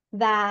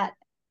that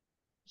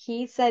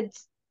he said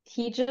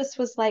he just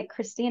was like,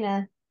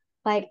 Christina,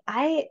 like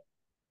I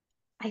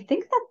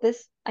think that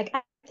this like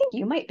I think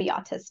you might be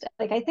autistic.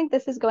 Like I think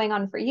this is going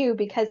on for you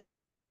because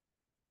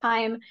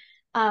I'm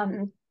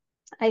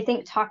I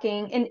think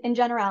talking in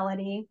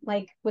generality,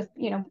 like with,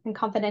 you know, in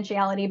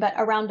confidentiality, but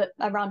around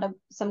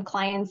some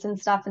clients and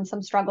stuff and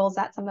some struggles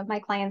that some of my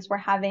clients were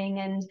having.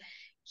 And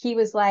he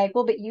was like,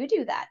 well, but you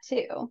do that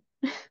too.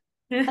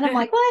 And I'm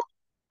like, what?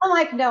 I'm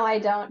like, no, I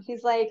don't.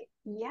 He's like,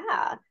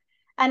 yeah.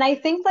 And I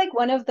think like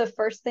one of the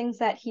first things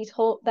that he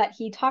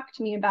talked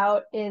to me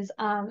about is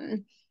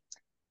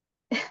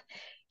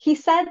he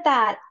said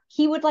that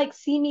he would like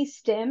see me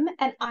stim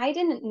and I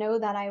didn't know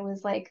that I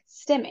was like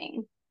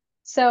stimming.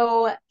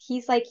 So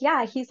he's like,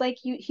 yeah, he's like,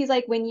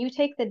 when you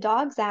take the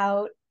dogs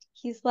out,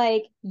 he's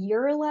like,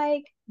 you're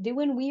like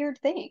doing weird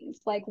things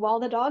like while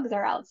the dogs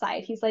are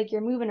outside. He's like,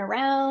 you're moving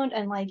around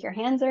and like your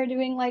hands are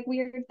doing like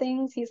weird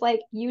things. He's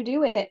like, you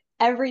do it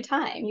every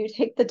time you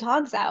take the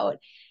dogs out.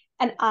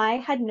 And I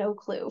had no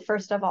clue,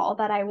 first of all,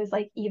 that I was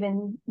like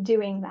even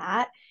doing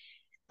that.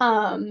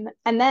 And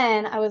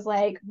then I was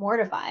like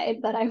mortified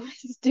that I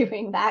was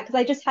doing that because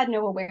I just had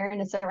no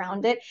awareness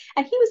around it.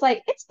 And he was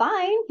like, it's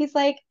fine. He's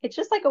like, it's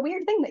just like a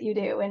weird thing that you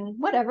do and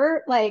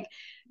whatever. Like,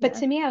 but Yeah.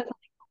 to me, I was like,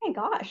 oh my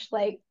gosh,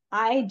 like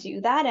I do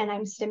that and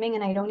I'm stimming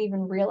and I don't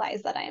even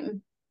realize that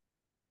I'm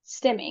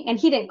stimming. And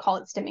he didn't call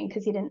it stimming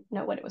because he didn't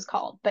know what it was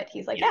called. But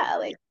he's like, Yeah. yeah,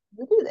 like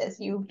you do this.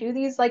 You do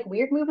these like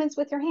weird movements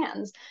with your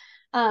hands.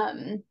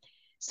 Um,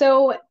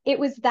 so it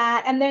was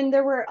that, and then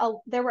there were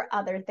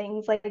other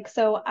things like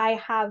so I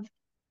have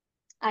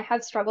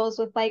struggles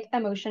with like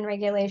emotion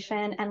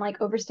regulation and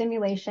like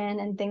overstimulation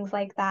and things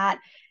like that.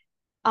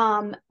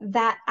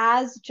 That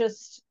as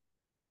just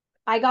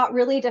I got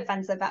really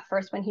defensive at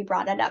first when he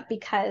brought it up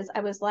because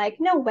I was like,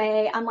 no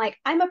way. I'm like,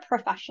 I'm a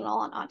professional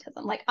on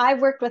autism. Like, I've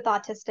worked with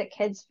autistic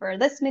kids for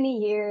this many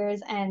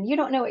years, and you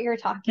don't know what you're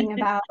talking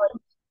about.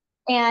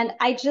 And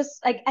I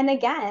just like, and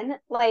again,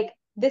 like,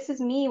 this is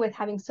me with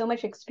having so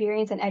much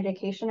experience and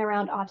education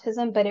around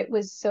autism, but it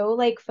was so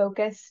like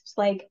focused,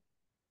 like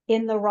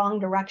in the wrong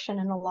direction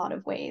in a lot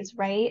of ways,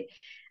 right?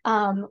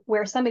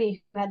 Where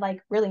somebody who had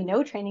like really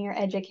no training or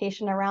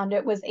education around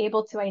it was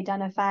able to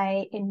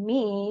identify in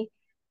me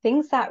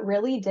things that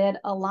really did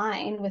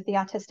align with the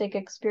autistic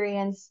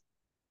experience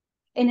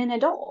in an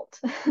adult.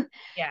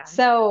 Yeah.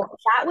 So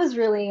that was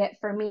really it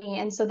for me.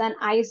 And so then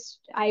I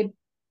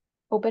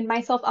opened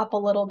myself up a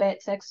little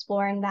bit to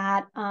exploring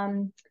that.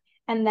 And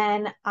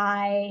then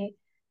I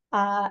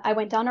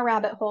went down a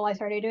rabbit hole. I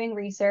started doing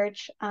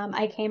research.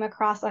 I came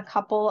across a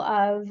couple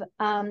of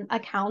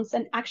accounts,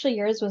 and actually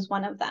yours was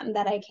one of them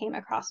that I came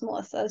across,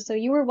 Melissa. So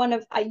you were one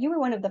of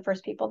the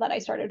first people that I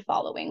started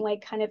following,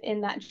 like kind of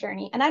in that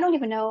journey. And I don't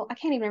even know, I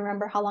can't even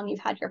remember how long you've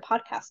had your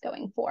podcast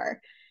going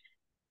for.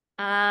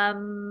 That's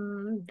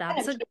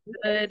Kind a of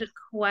good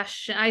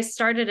question. I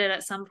started it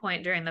at some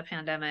point during the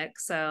pandemic.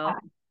 So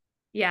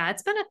yeah,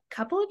 it's been a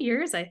couple of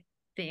years, I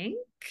think.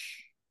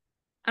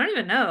 I don't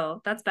even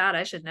know. That's bad.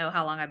 I should know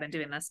how long I've been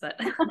doing this, but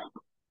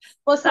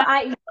well, so I,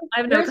 I I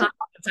have no yours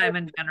concept of time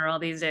in general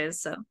these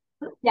days. So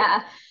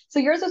Yeah. So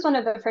yours was one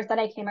of the first that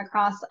I came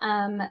across.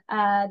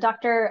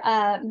 Dr.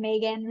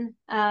 Megan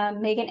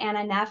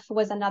Anna Neff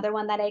was another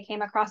one that I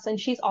came across, and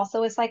she's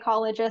also a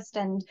psychologist,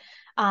 and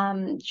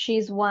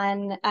she's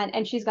one,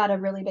 and she's got a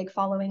really big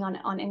following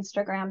on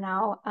Instagram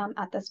now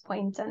at this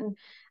point, and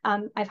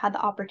I've had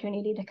the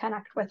opportunity to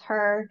connect with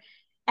her,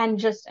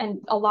 and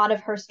a lot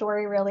of her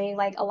story really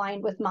like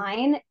aligned with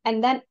mine,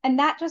 and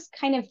that just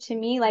kind of to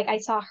me like I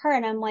saw her,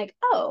 and I'm like,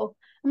 oh,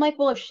 I'm like,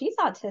 well, if she's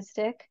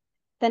autistic,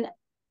 then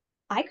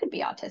I could be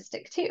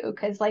autistic too,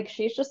 because like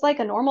she's just like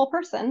a normal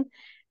person.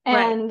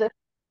 right. And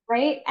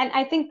right. And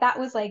I think that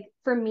was like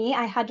for me,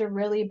 I had to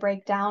really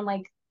break down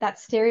like that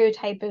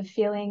stereotype of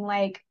feeling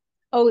like,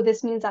 oh,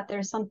 this means that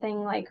there's something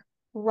like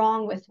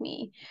wrong with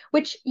me.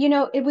 Which, you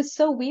know, it was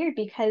so weird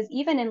because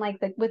even in like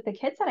the with the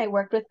kids that I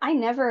worked with, I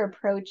never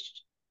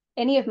approached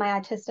any of my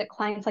autistic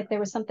clients like there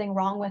was something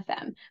wrong with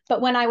them. But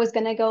when I was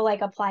gonna go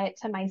like apply it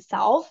to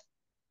myself,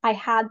 I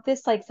had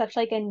this like such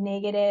like a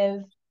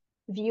negative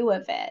view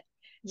of it.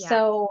 Yeah.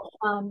 So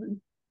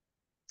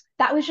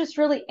that was just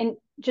really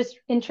just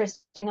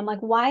interesting. I'm like,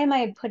 why am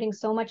I putting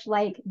so much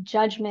like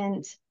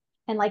judgment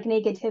and like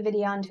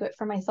negativity onto it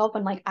for myself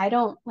when like I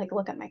don't like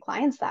look at my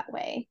clients that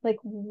way? Like,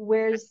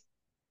 where's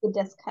the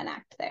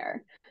disconnect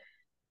there?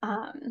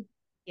 Um,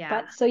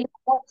 Yeah. but so yeah,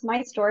 that's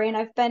my story, and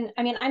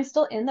I mean, I'm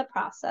still in the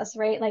process,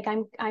 right? Like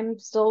I'm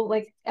still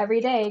like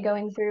every day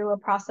going through a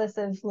process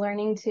of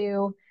learning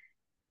to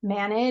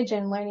manage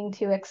and learning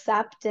to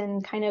accept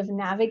and kind of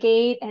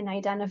navigate and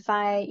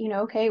identify, you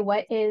know, okay,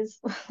 what is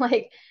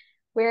like,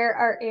 where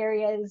are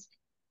areas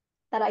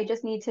that I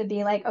just need to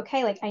be like,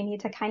 okay, like I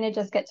need to kind of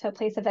just get to a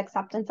place of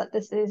acceptance that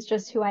this is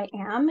just who I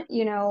am,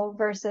 you know,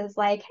 versus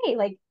like, hey,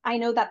 like I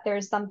know that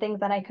there's some things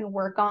that I can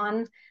work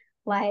on,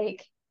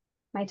 like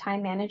my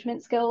time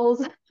management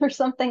skills or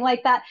something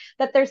like that,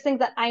 that there's things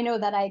that I know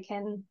that I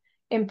can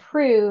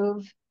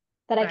improve,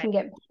 that I Right. can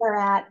get better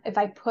at if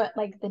I put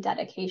like the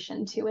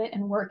dedication to it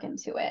and work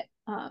into it.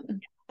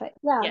 But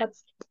yeah, Yeah.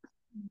 that's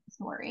a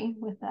story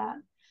with that.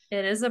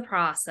 It is a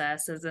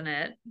process, isn't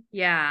it?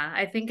 Yeah.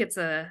 I think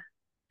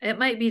it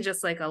might be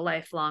just like a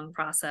lifelong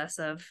process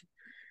of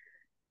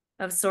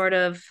sort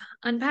of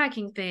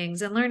unpacking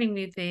things and learning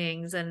new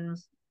things. And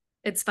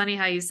it's funny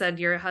how you said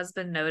your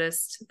husband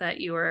noticed that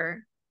you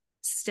were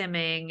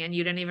stimming and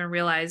you didn't even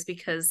realize,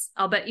 because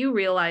I'll bet you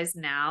realize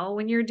now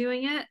when you're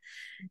doing it.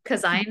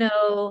 Because I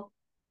know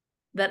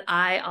that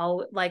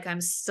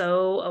I'm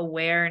so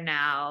aware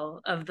now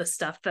of the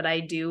stuff that I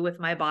do with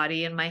my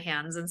body and my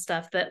hands and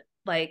stuff that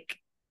like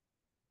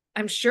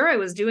I'm sure I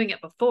was doing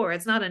it before.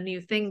 It's not a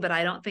new thing, but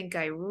I don't think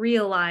I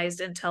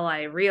realized until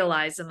I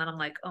realized. And then I'm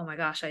like, oh my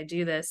gosh, I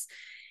do this.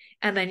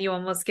 And then you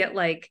almost get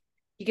like,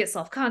 you get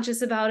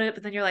self-conscious about it,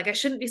 but then you're like, I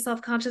shouldn't be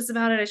self-conscious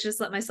about it. I should just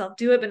let myself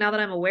do it. But now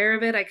that I'm aware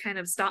of it, I kind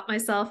of stop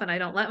myself and I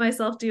don't let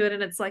myself do it.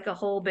 And it's like a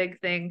whole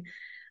big thing.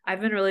 I've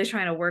been really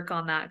trying to work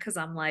on that because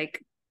I'm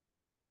like,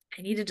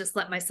 I need to just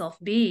let myself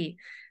be.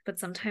 But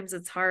sometimes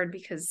it's hard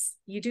because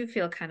you do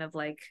feel kind of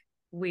like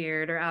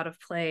weird or out of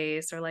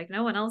place or like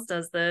no one else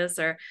does this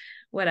or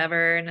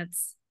whatever. And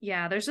it's,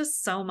 yeah, there's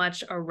just so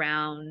much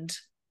around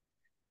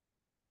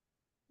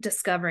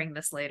discovering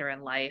this later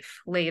in life.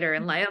 Later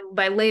in life,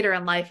 by later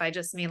in life, I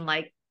just mean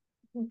like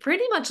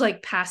pretty much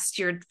like past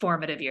your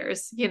formative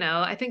years. You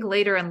know, I think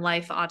later in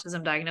life,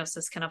 autism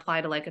diagnosis can apply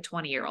to like a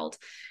 20-year-old.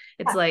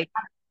 It's like,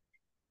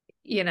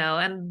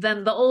 and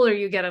then the older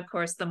you get, of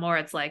course, the more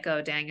it's like,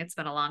 oh, dang, it's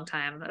been a long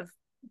time of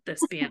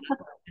this being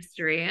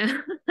history.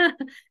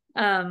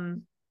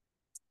 um,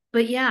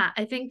 but yeah,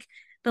 I think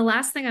the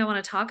last thing I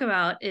want to talk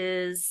about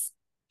is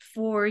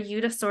for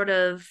you to sort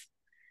of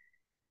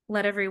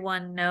let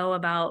everyone know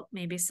about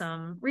maybe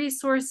some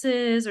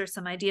resources or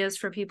some ideas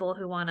for people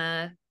who want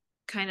to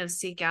kind of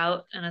seek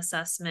out an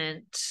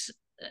assessment.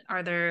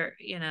 Are there,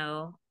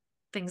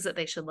 things that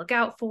they should look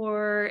out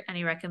for?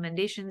 Any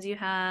recommendations you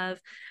have?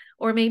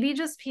 Or maybe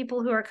just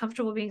people who are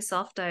comfortable being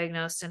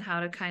self-diagnosed and how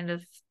to kind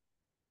of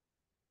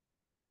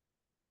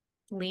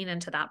lean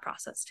into that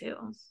process too.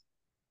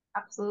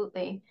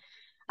 Absolutely.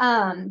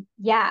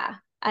 Yeah.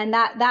 And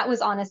that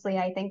was honestly,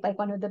 I think, like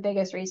one of the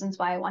biggest reasons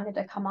why I wanted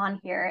to come on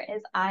here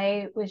is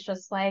I was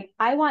just like,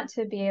 I want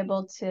to be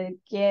able to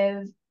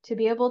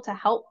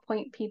help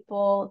point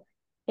people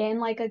in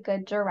like a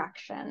good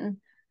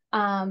direction,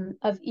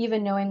 of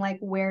even knowing like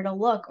where to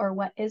look or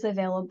what is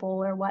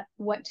available or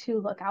what to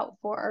look out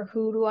for.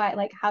 Who do I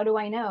like, how do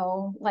I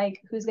know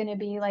like who's going to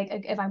be like,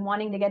 if I'm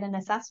wanting to get an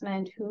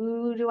assessment,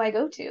 who do I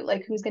go to?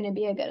 Like who's going to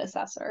be a good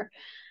assessor?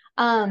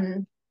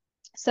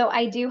 So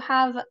I do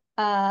have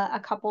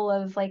a couple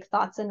of like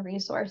thoughts and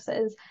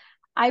resources.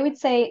 I would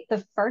say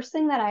the first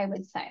thing that I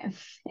would say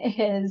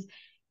is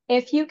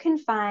if you can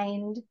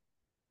find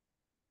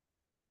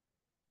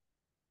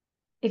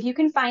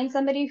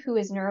somebody who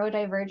is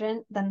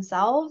neurodivergent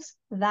themselves,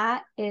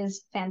 that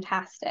is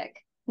fantastic.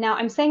 Now,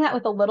 I'm saying that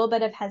with a little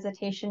bit of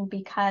hesitation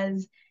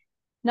because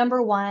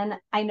number one,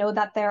 I know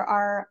that there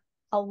are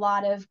a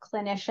lot of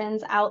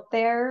clinicians out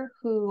there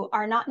who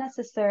are not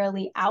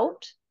necessarily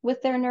out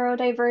with their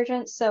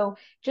neurodivergence. So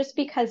just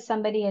because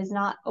somebody is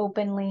not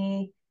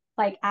openly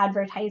like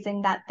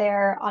advertising that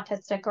they're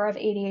autistic or of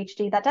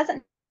ADHD, that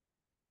doesn't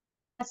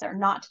they're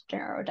not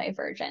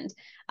neurodivergent.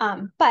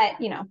 But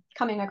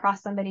coming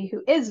across somebody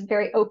who is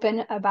very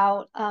open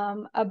about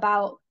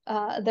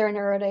their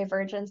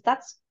neurodivergence,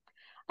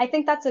 I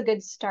think that's a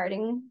good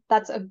starting.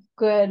 That's a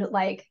good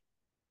like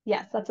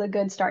yes, that's a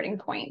good starting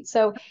point.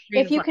 So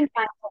Green if you flag. can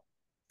find,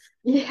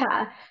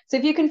 yeah, so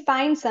if you can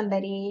find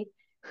somebody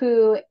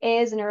who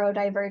is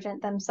neurodivergent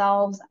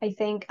themselves, I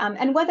think,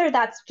 and whether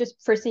that's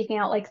just for seeking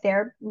out like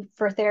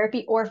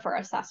therapy or for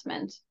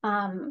assessment,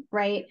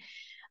 right?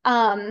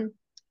 Um,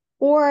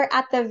 or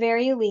at the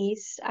very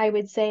least, I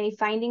would say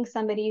finding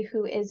somebody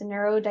who is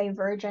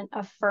neurodivergent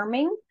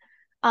affirming.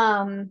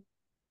 Um,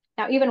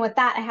 Now, even with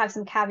that, I have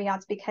some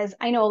caveats because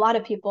I know a lot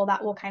of people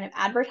that will kind of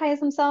advertise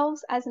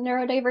themselves as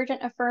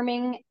neurodivergent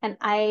affirming. And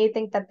I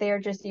think that they're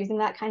just using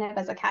that kind of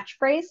as a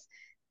catchphrase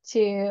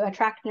to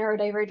attract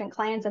neurodivergent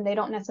clients. And they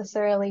don't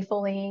necessarily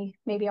fully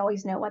maybe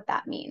always know what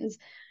that means.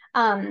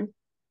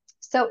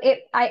 So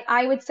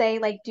I would say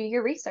like do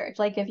your research.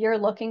 Like if you're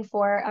looking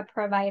for a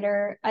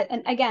provider,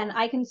 and again,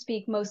 I can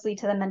speak mostly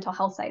to the mental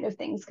health side of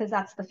things because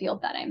that's the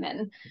field that I'm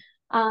in.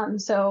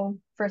 So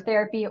for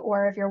therapy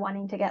or if you're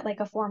wanting to get like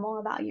a formal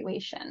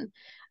evaluation.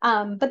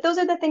 But those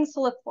are the things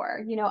to look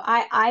for.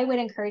 I would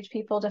encourage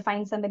people to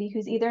find somebody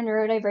who's either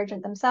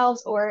neurodivergent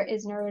themselves or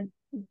is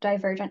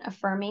neurodivergent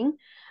affirming.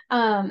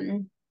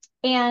 And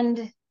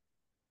and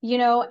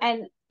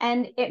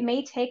it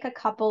may take a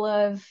couple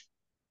of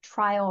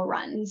trial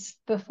runs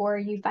before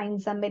you find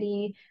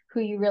somebody who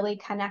you really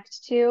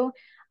connect to.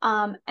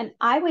 And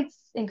I would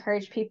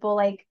encourage people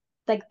like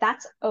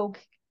that's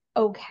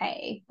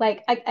okay.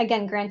 Like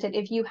again, granted,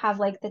 if you have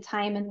like the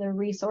time and the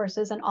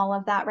resources and all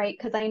of that, right?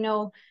 Because I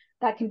know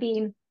that can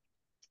be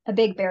a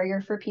big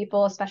barrier for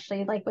people,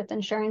 especially like with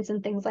insurance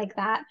and things like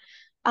that.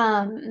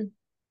 Um,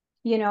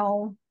 you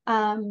know,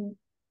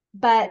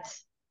 but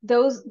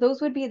those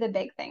would be the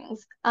big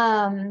things.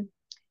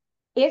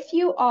 If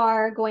you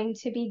are going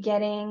to be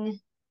getting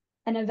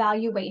an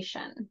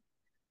evaluation,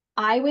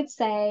 I would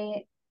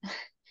say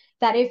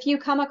that if you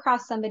come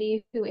across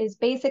somebody who is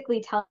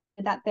basically telling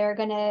you that they're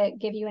going to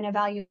give you an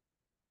evaluation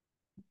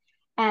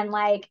and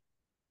like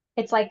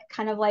it's like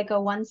kind of like a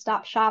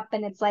one-stop shop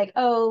and it's like,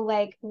 oh,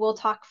 like we'll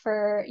talk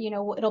for,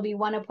 it'll be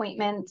one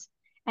appointment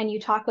and you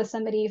talk with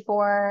somebody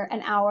for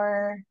an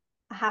hour,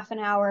 a half an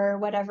hour,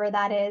 whatever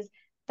that is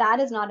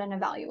not an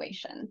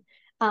evaluation.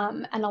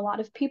 And a lot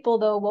of people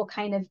though will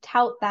kind of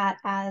tout that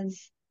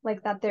as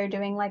like that they're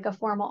doing like a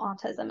formal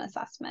autism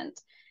assessment.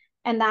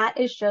 And that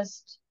is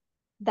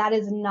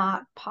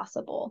not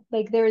possible.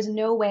 Like there is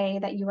no way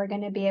that you are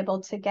going to be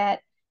able to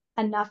get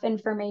enough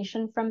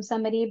information from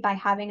somebody by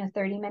having a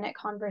 30-minute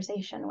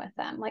conversation with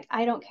them. Like,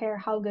 I don't care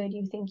how good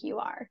you think you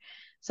are.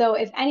 So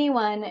if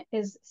anyone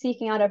is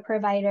seeking out a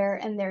provider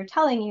and they're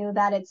telling you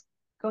that it's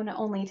going to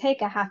only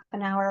take a half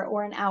an hour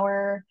or an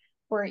hour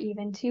or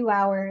even 2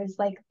 hours,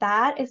 like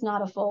that is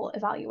not a full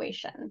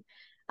evaluation.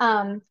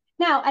 Now,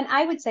 and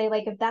I would say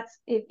like,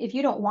 if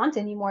you don't want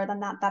any more than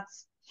that,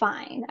 that's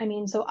fine. I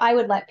mean, so I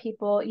would let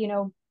people,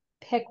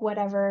 pick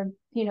whatever,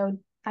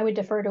 I would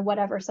defer to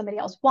whatever somebody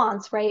else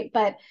wants, right?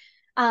 But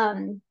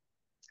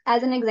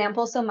as an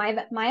example, so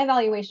my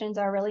evaluations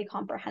are really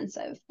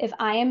comprehensive. If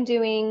I am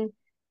doing,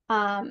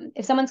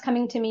 if someone's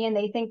coming to me and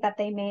they think that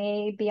they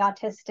may be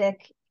autistic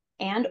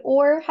and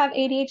or have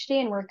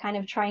ADHD, and we're kind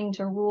of trying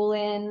to rule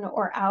in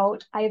or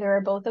out either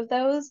or both of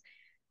those.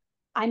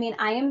 I mean,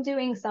 I am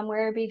doing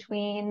somewhere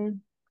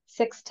between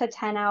 6 to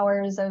 10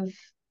 hours of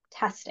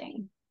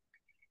testing.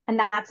 And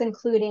that's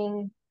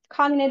including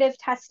cognitive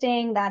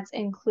testing, that's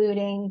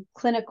including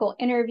clinical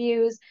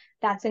interviews,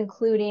 that's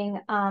including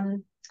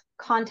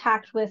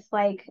contact with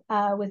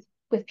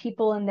with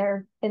people in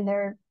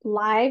their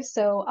lives.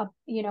 So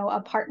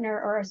a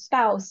partner or a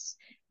spouse,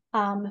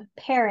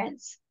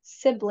 parents,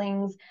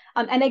 siblings,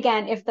 and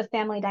again, if the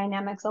family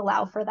dynamics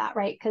allow for that,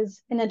 right?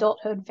 Because in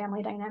adulthood,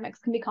 family dynamics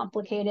can be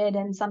complicated,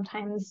 and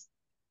sometimes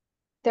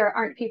there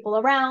aren't people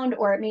around,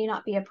 or it may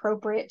not be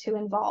appropriate to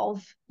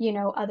involve,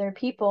 other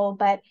people.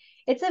 But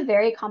it's a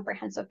very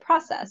comprehensive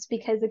process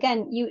because,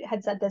 again, you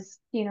had said this,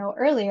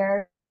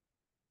 earlier,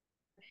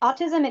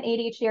 autism and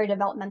ADHD are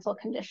developmental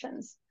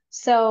conditions.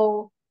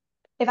 So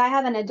if I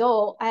have an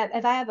adult,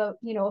 if I have a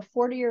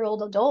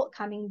 40-year-old adult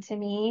coming to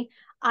me,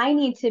 I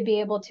need to be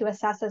able to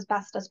assess as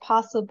best as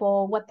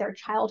possible what their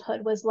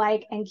childhood was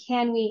like, and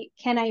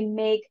can I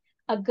make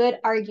a good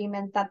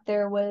argument that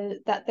there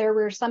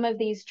were some of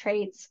these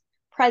traits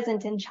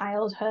present in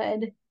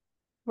childhood,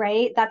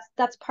 right?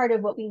 That's part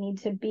of what we need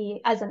to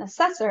be as an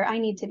assessor. I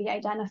need to be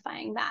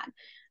identifying that.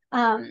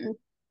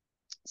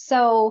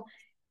 So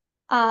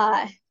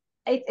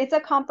it's a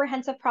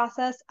comprehensive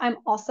process. I'm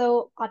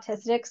also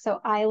autistic,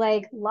 so I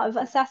love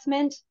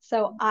assessment.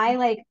 So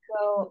I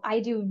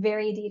do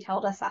very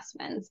detailed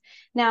assessments.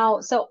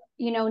 Now, so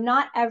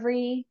not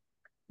every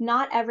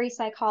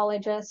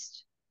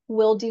psychologist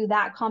will do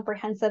that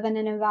comprehensive in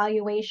an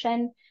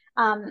evaluation.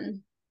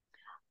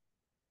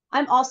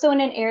 I'm also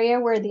in an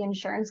area where the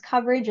insurance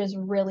coverage is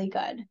really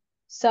good.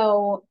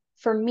 So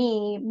for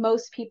me,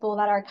 most people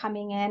that are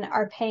coming in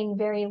are paying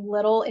very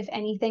little, if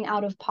anything,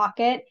 out of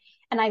pocket.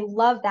 And I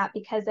love that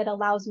because it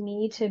allows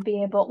me to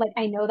be able,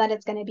 I know that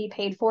it's going to be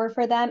paid for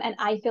them. And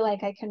I feel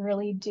like I can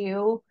really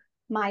do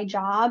my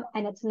job,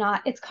 and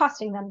it's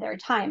costing them their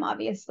time,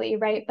 obviously,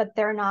 right? But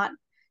they're not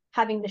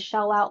having to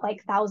shell out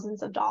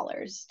thousands of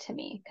dollars to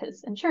me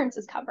because insurance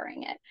is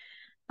covering it.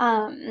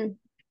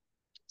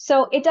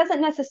 So it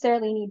doesn't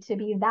necessarily need to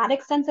be that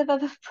extensive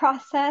of a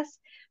process,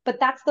 but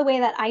that's the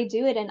way that I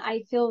do it. And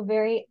I feel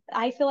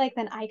like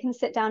then I can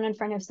sit down in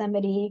front of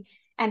somebody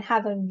and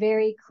have a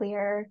very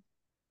clear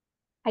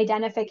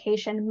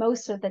identification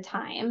most of the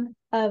time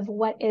of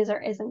what is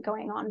or isn't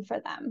going on for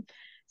them.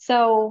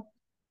 So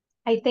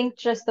I think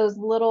just those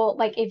little,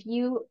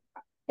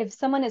 if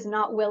someone is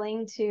not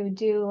willing to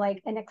do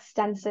an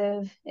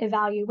extensive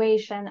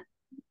evaluation,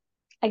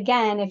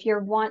 again, if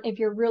you're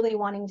really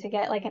wanting to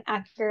get an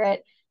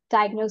accurate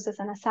diagnosis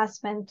and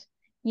assessment,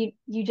 you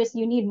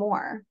need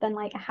more than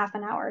a half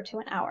an hour to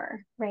an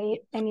hour, right?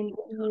 I mean,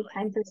 you need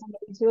time for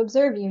somebody to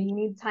observe you. You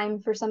need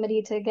time for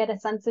somebody to get a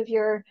sense of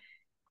your,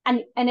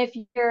 and if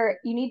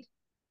they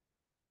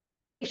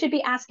should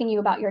be asking you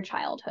about your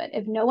childhood.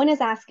 If no one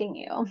is asking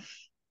you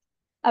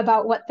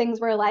about what things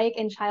were like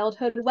in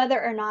childhood,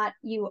 whether or not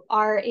you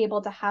are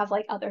able to have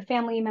other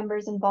family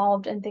members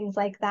involved and things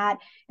like that,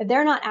 if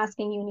they're not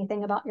asking you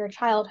anything about your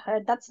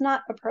childhood, that's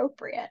not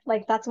appropriate.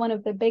 That's one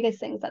of the biggest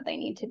things that they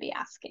need to be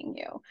asking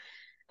you.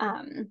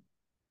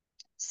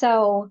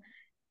 So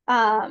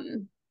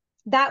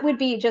that would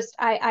be just,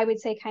 I would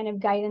say, kind of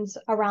guidance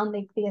around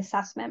the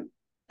assessment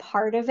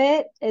part of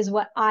it is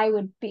what I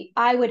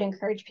would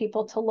encourage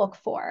people to look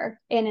for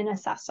in an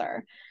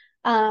assessor.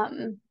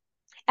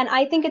 And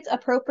I think it's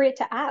appropriate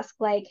to ask,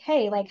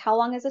 hey, how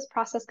long is this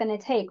process going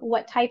to take?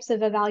 What types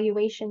of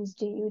evaluations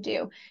do you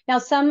do? Now,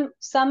 some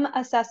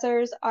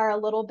assessors are a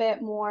little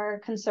bit more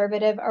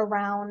conservative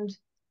around,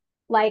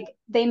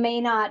 they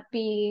may not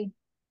be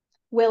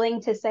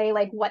willing to say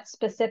what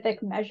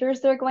specific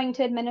measures they're going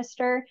to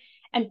administer.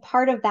 And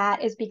part of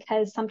that is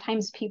because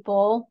sometimes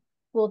people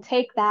will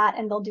take that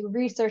and they'll do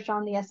research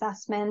on the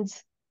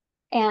assessment,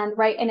 and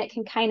it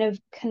can kind of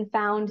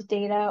confound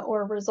data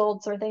or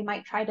results, or they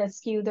might try to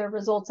skew their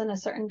results in a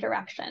certain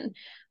direction.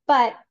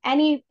 But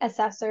any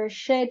assessor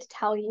should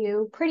tell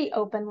you pretty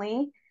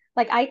openly,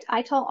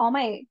 I tell all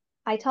my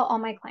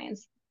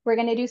clients, we're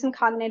going to do some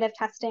cognitive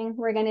testing,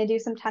 we're going to do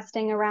some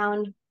testing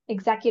around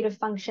executive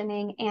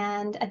functioning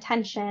and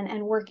attention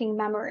and working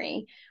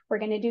memory. We're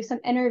going to do some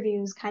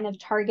interviews kind of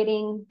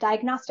targeting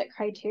diagnostic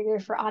criteria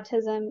for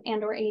autism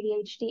and or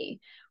ADHD.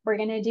 We're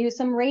going to do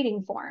some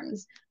rating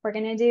forms. We're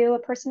going to do a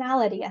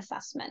personality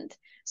assessment.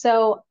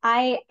 So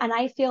I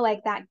feel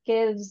like that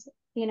gives,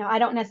 I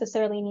don't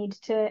necessarily need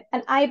to,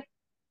 and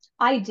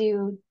I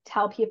do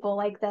tell people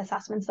the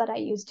assessments that I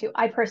use too.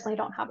 I personally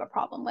don't have a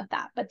problem with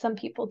that, but some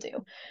people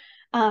do.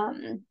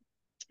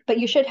 But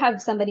you should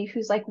have somebody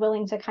who's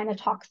willing to kind of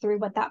talk through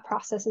what that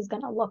process is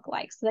going to look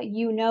like so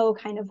that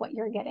kind of what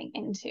you're getting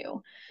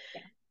into.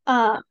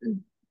 Yeah.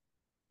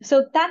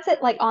 So that's it,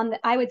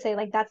 I would say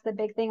that's the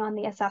big thing on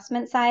the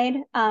assessment side.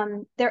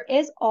 There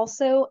is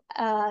also,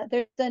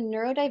 there's the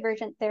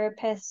neurodivergent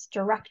therapist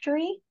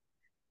directory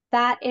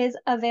that is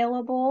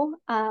available.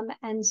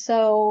 And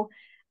so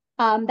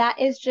that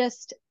is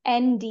just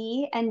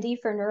ND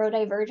for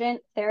neurodivergent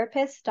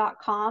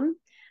therapist.com.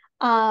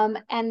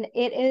 And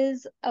it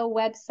is a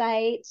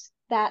website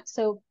that,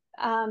 so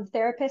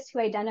therapists who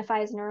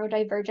identify as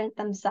neurodivergent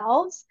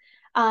themselves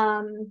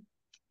um,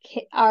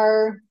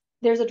 are,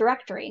 there's a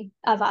directory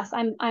of us.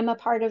 I'm a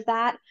part of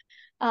that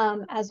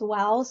as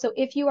well. So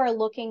if you are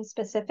looking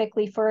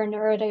specifically for a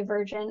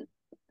neurodivergent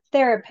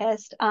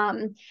therapist,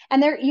 and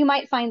there you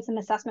might find some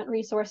assessment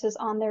resources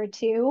on there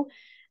too.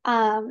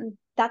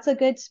 That's a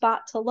good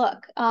spot to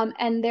look.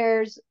 And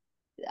there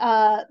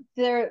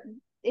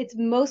it's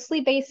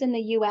mostly based in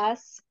the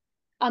US,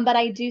 but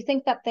I do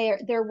think that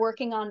they're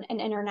working on an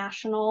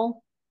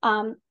international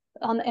on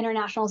the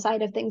international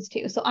side of things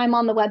too. So I'm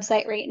on the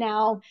website right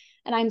now,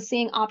 and I'm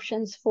seeing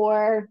options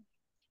for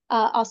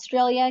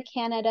Australia,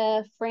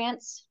 Canada,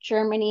 France,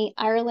 Germany,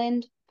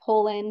 Ireland,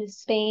 Poland,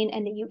 Spain,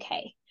 and the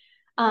UK.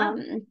 Wow.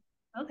 Um,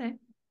 Okay.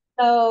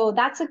 so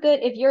that's a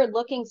good, if you're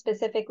looking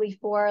specifically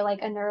for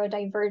like a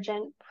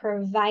neurodivergent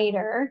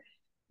provider,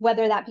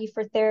 whether that be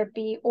for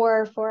therapy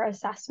or for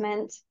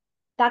assessment,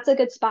 that's a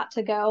good spot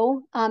to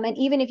go. And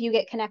even if you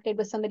get connected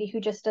with somebody who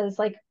just does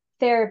like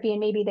therapy and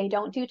maybe they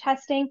don't do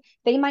testing,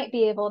 they might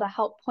be able to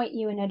help point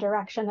you in a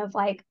direction of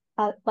like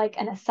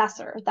an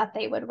assessor that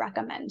they would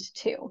recommend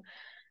too.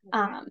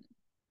 Okay. Um,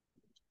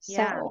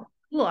 Yeah. so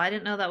Cool. I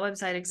didn't know that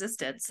website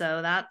existed.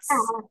 So yeah.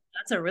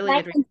 that's a really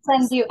good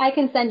resource. I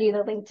can send you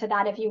the link to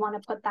that if you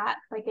want to put that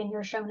like in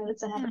your show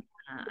notes and Yeah,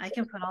 everything. I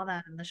can put all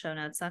that in the show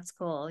notes. That's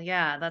cool.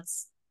 Yeah,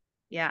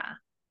 yeah,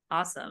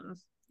 awesome.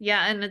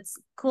 Yeah, and it's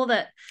cool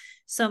that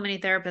so many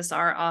therapists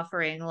are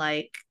offering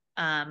like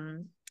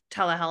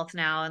telehealth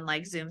now and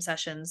like Zoom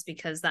sessions,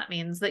 because that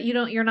means that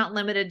you're not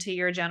limited to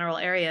your general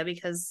area,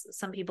 because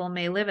some people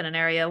may live in an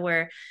area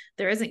where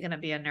there isn't going to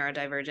be a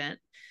neurodivergent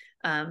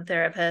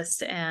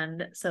therapist.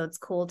 And so it's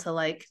cool to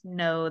like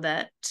know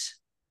that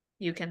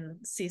you can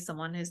see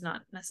someone who's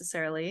not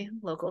necessarily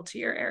local to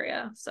your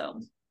area.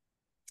 So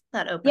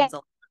that Yeah, opens a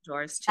lot of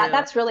doors too.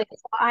 that's really,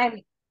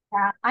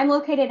 I'm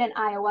located in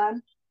Iowa.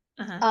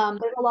 Uh-huh.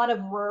 There's a lot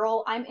of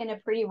rural, I'm in a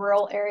pretty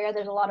rural area.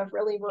 There's a lot of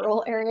really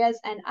rural areas,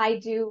 and I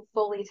do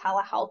fully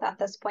telehealth at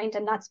this point,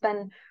 and that's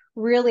been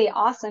really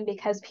awesome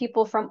because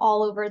people from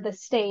all over the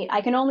state,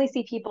 I can only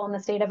see people in the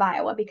state of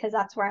Iowa because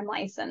that's where I'm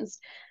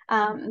licensed.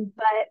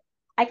 But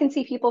I can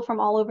see people from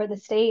all over the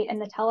state,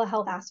 and the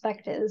telehealth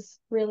aspect is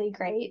really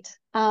great.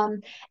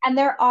 And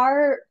there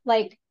are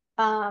like,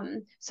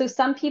 so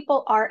some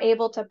people are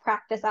able to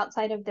practice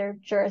outside of their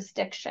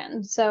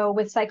jurisdiction. So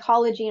with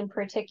psychology in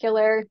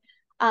particular,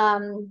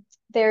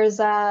 there's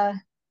an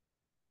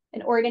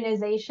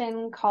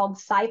organization called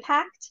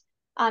SciPact.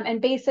 And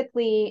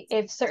basically,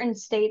 if certain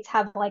states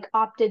have like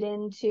opted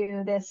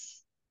into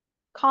this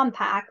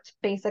compact,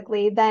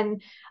 basically, then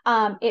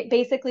it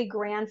basically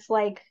grants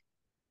like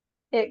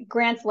it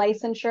grants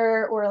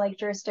licensure or like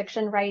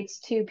jurisdiction rights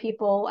to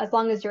people as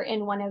long as you're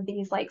in one of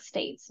these like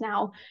states.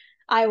 Now,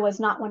 I was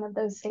not one of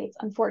those states,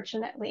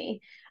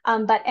 unfortunately.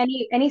 But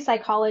any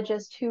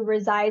psychologist who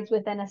resides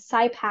within a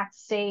SciPact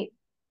state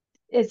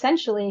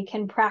essentially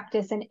can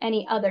practice in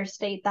any other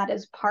state that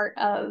is part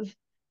of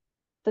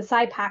the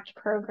SciPact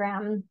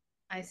program.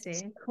 I see.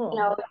 You Cool.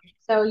 know,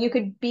 so you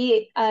could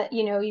be,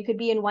 you could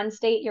be in one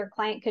state, your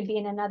client could be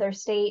in another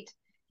state,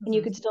 and you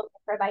Hmm. could still be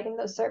providing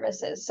those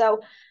services. So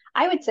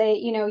I would say,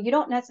 you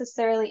don't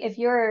necessarily, if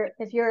you're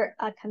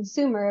a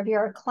consumer, if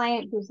you're a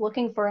client who's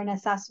looking for an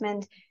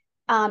assessment,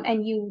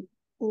 and you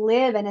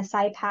live in a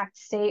SciPact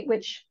state,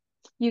 which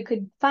you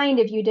could find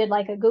if you did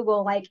like a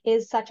Google, like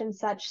is such and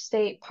such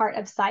state part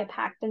of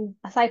SciPact, and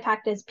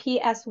SciPact is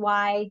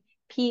PSYPACT,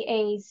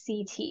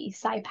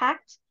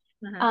 SciPact.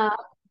 Uh-huh. Um,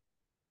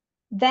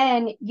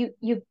 then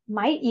you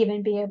might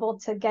even be able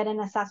to get an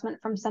assessment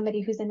from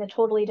somebody who's in a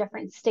totally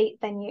different state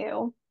than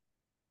you,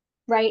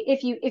 right?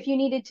 If you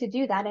needed to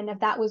do that, and if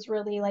that was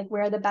really like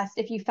where the best,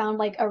 if you found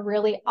like a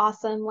really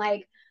awesome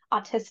like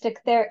autistic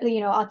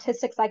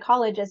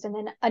psychologist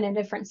in a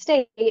different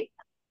state,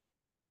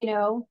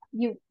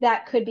 you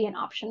that could be an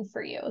option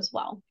for you as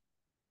well.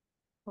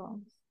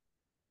 Cool.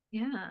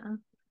 Yeah.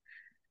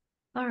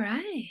 All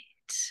right.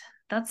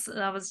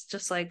 That was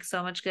just like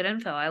so much good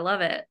info. I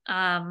love it.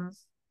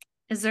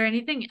 Is there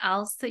anything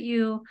else that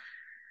you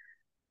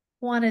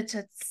wanted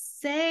to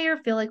say or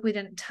feel like we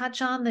didn't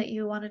touch on that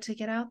you wanted to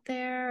get out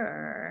there,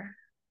 or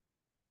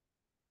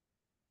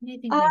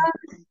anything Uh,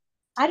 we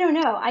I don't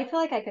know. I feel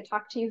like I could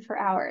talk to you for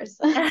hours.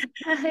 I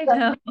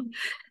know.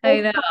 I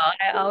know.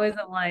 I always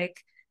am like,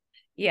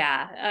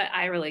 yeah,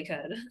 I really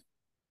could.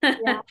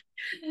 Yeah.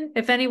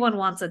 If anyone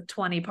wants a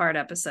 20-part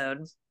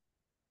episode.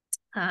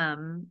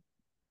 Um,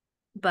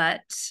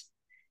 but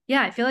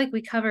yeah, I feel like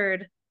we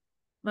covered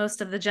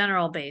most of the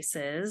general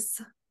bases.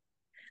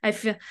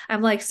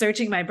 I'm like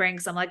searching my brain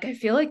because I'm like, I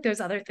feel like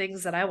there's other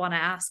things that I want to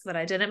ask that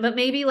I didn't. But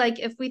maybe like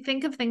if we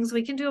think of things,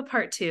 we can do a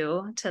part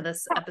two to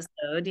this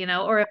episode,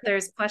 or if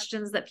there's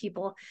questions that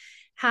people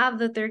have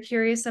that they're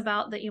curious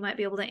about that you might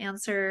be able to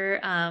answer,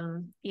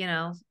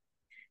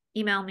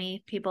 email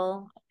me,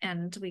 people,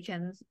 and we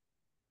can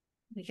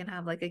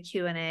have like a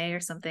Q&A or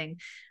something,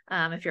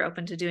 if you're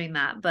open to doing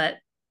that. But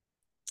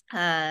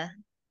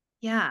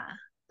yeah,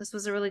 this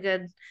was a really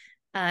good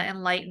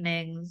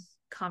enlightening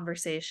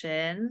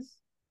conversation.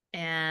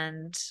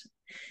 And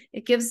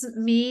it gives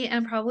me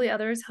and probably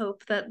others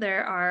hope that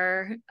there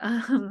are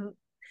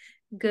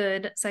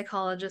good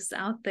psychologists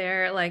out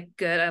there, like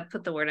good, I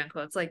put the word in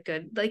quotes, like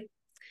good, like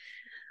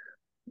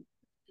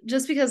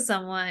just because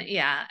someone,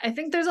 yeah, I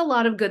think there's a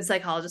lot of good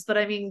psychologists, but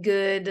I mean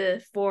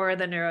good for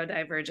the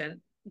neurodivergent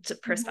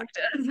Mhm.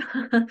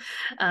 perspective.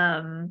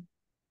 um,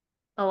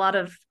 a lot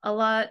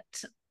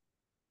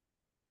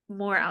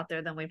more out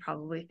there than we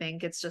probably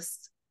think. It's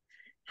just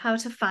how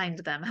to find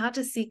them, how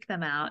to seek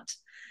them out.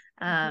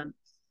 Mhm. Um,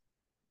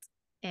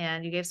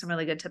 and you gave some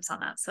really good tips on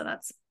that. So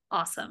that's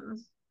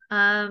awesome.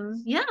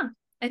 Yeah,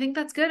 I think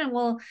that's good. And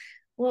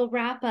we'll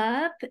wrap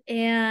up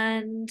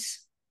and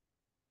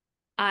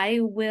I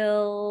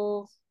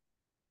will,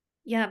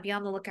 yeah, be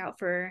on the lookout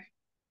for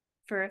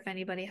if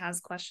anybody has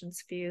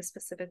questions for you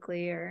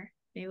specifically, or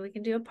maybe we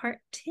can do a part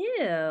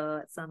two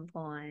at some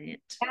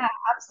point. Yeah,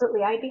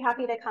 absolutely. I'd be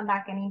happy to come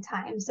back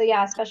anytime. So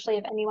yeah, especially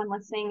if anyone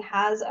listening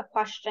has a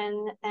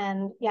question,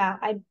 and yeah,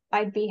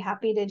 I'd be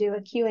happy to do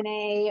a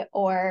Q&A,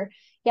 or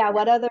yeah,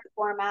 what other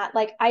format.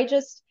 Like I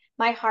just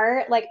my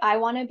heart, like I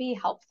want to be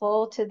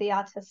helpful to the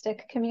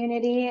autistic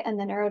community and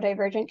the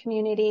neurodivergent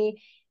community.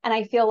 And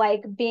I feel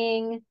like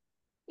being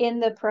in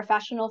the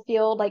professional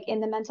field, like in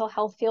the mental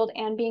health field,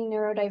 and being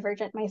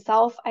neurodivergent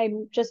myself,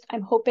 I'm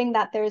hoping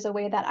that there's a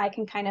way that I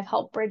can kind of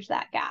help bridge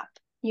that gap,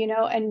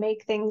 and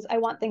make things, I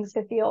want things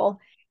to feel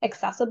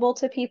accessible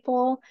to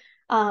people.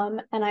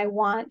 And I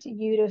want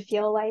you to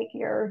feel like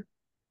your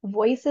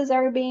voices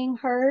are being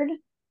heard.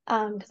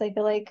 Because I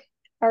feel like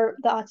the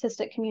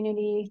autistic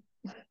community,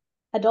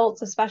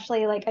 adults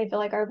especially, like I feel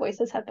like our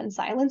voices have been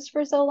silenced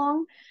for so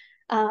long.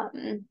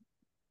 Um,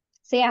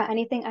 so yeah,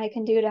 anything I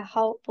can do to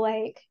help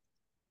like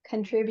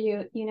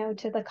contribute,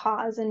 to the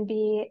cause and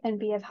be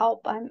of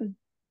help, I'm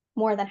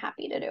more than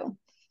happy to do.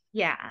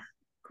 Yeah.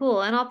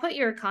 Cool. And I'll put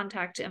your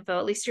contact info,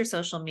 at least your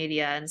social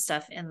media and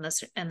stuff in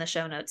the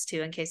show notes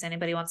too, in case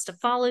anybody wants to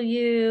follow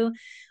you.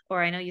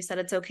 Or I know you said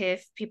it's okay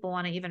if people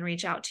want to even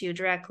reach out to you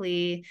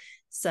directly.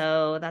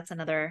 So that's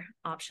another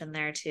option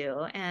there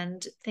too.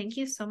 And thank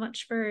you so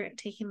much for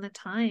taking the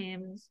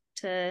time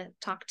to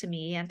talk to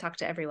me and talk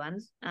to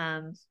everyone.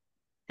 And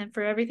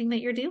for everything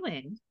that you're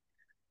doing.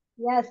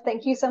 Yes,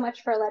 thank you so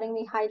much for letting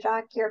me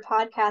hijack your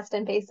podcast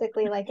and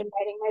basically like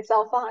inviting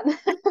myself on.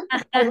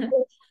 I really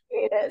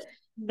appreciate it.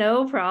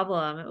 No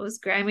problem. It was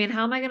great. I mean,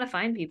 how am I going to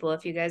find people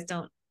if you guys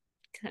don't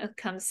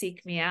come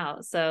seek me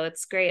out? So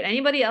it's great.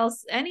 Anybody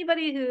else,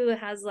 anybody who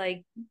has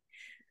like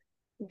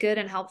good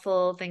and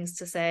helpful things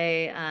to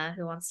say,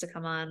 who wants to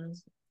come on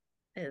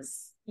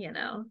is,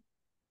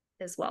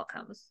 is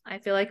welcome. I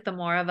feel like the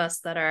more of us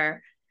that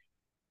are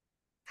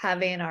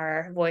having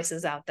our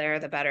voices out there,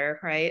 the better,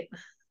 right?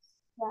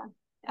 Yeah,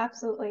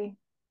 absolutely.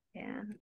 Yeah.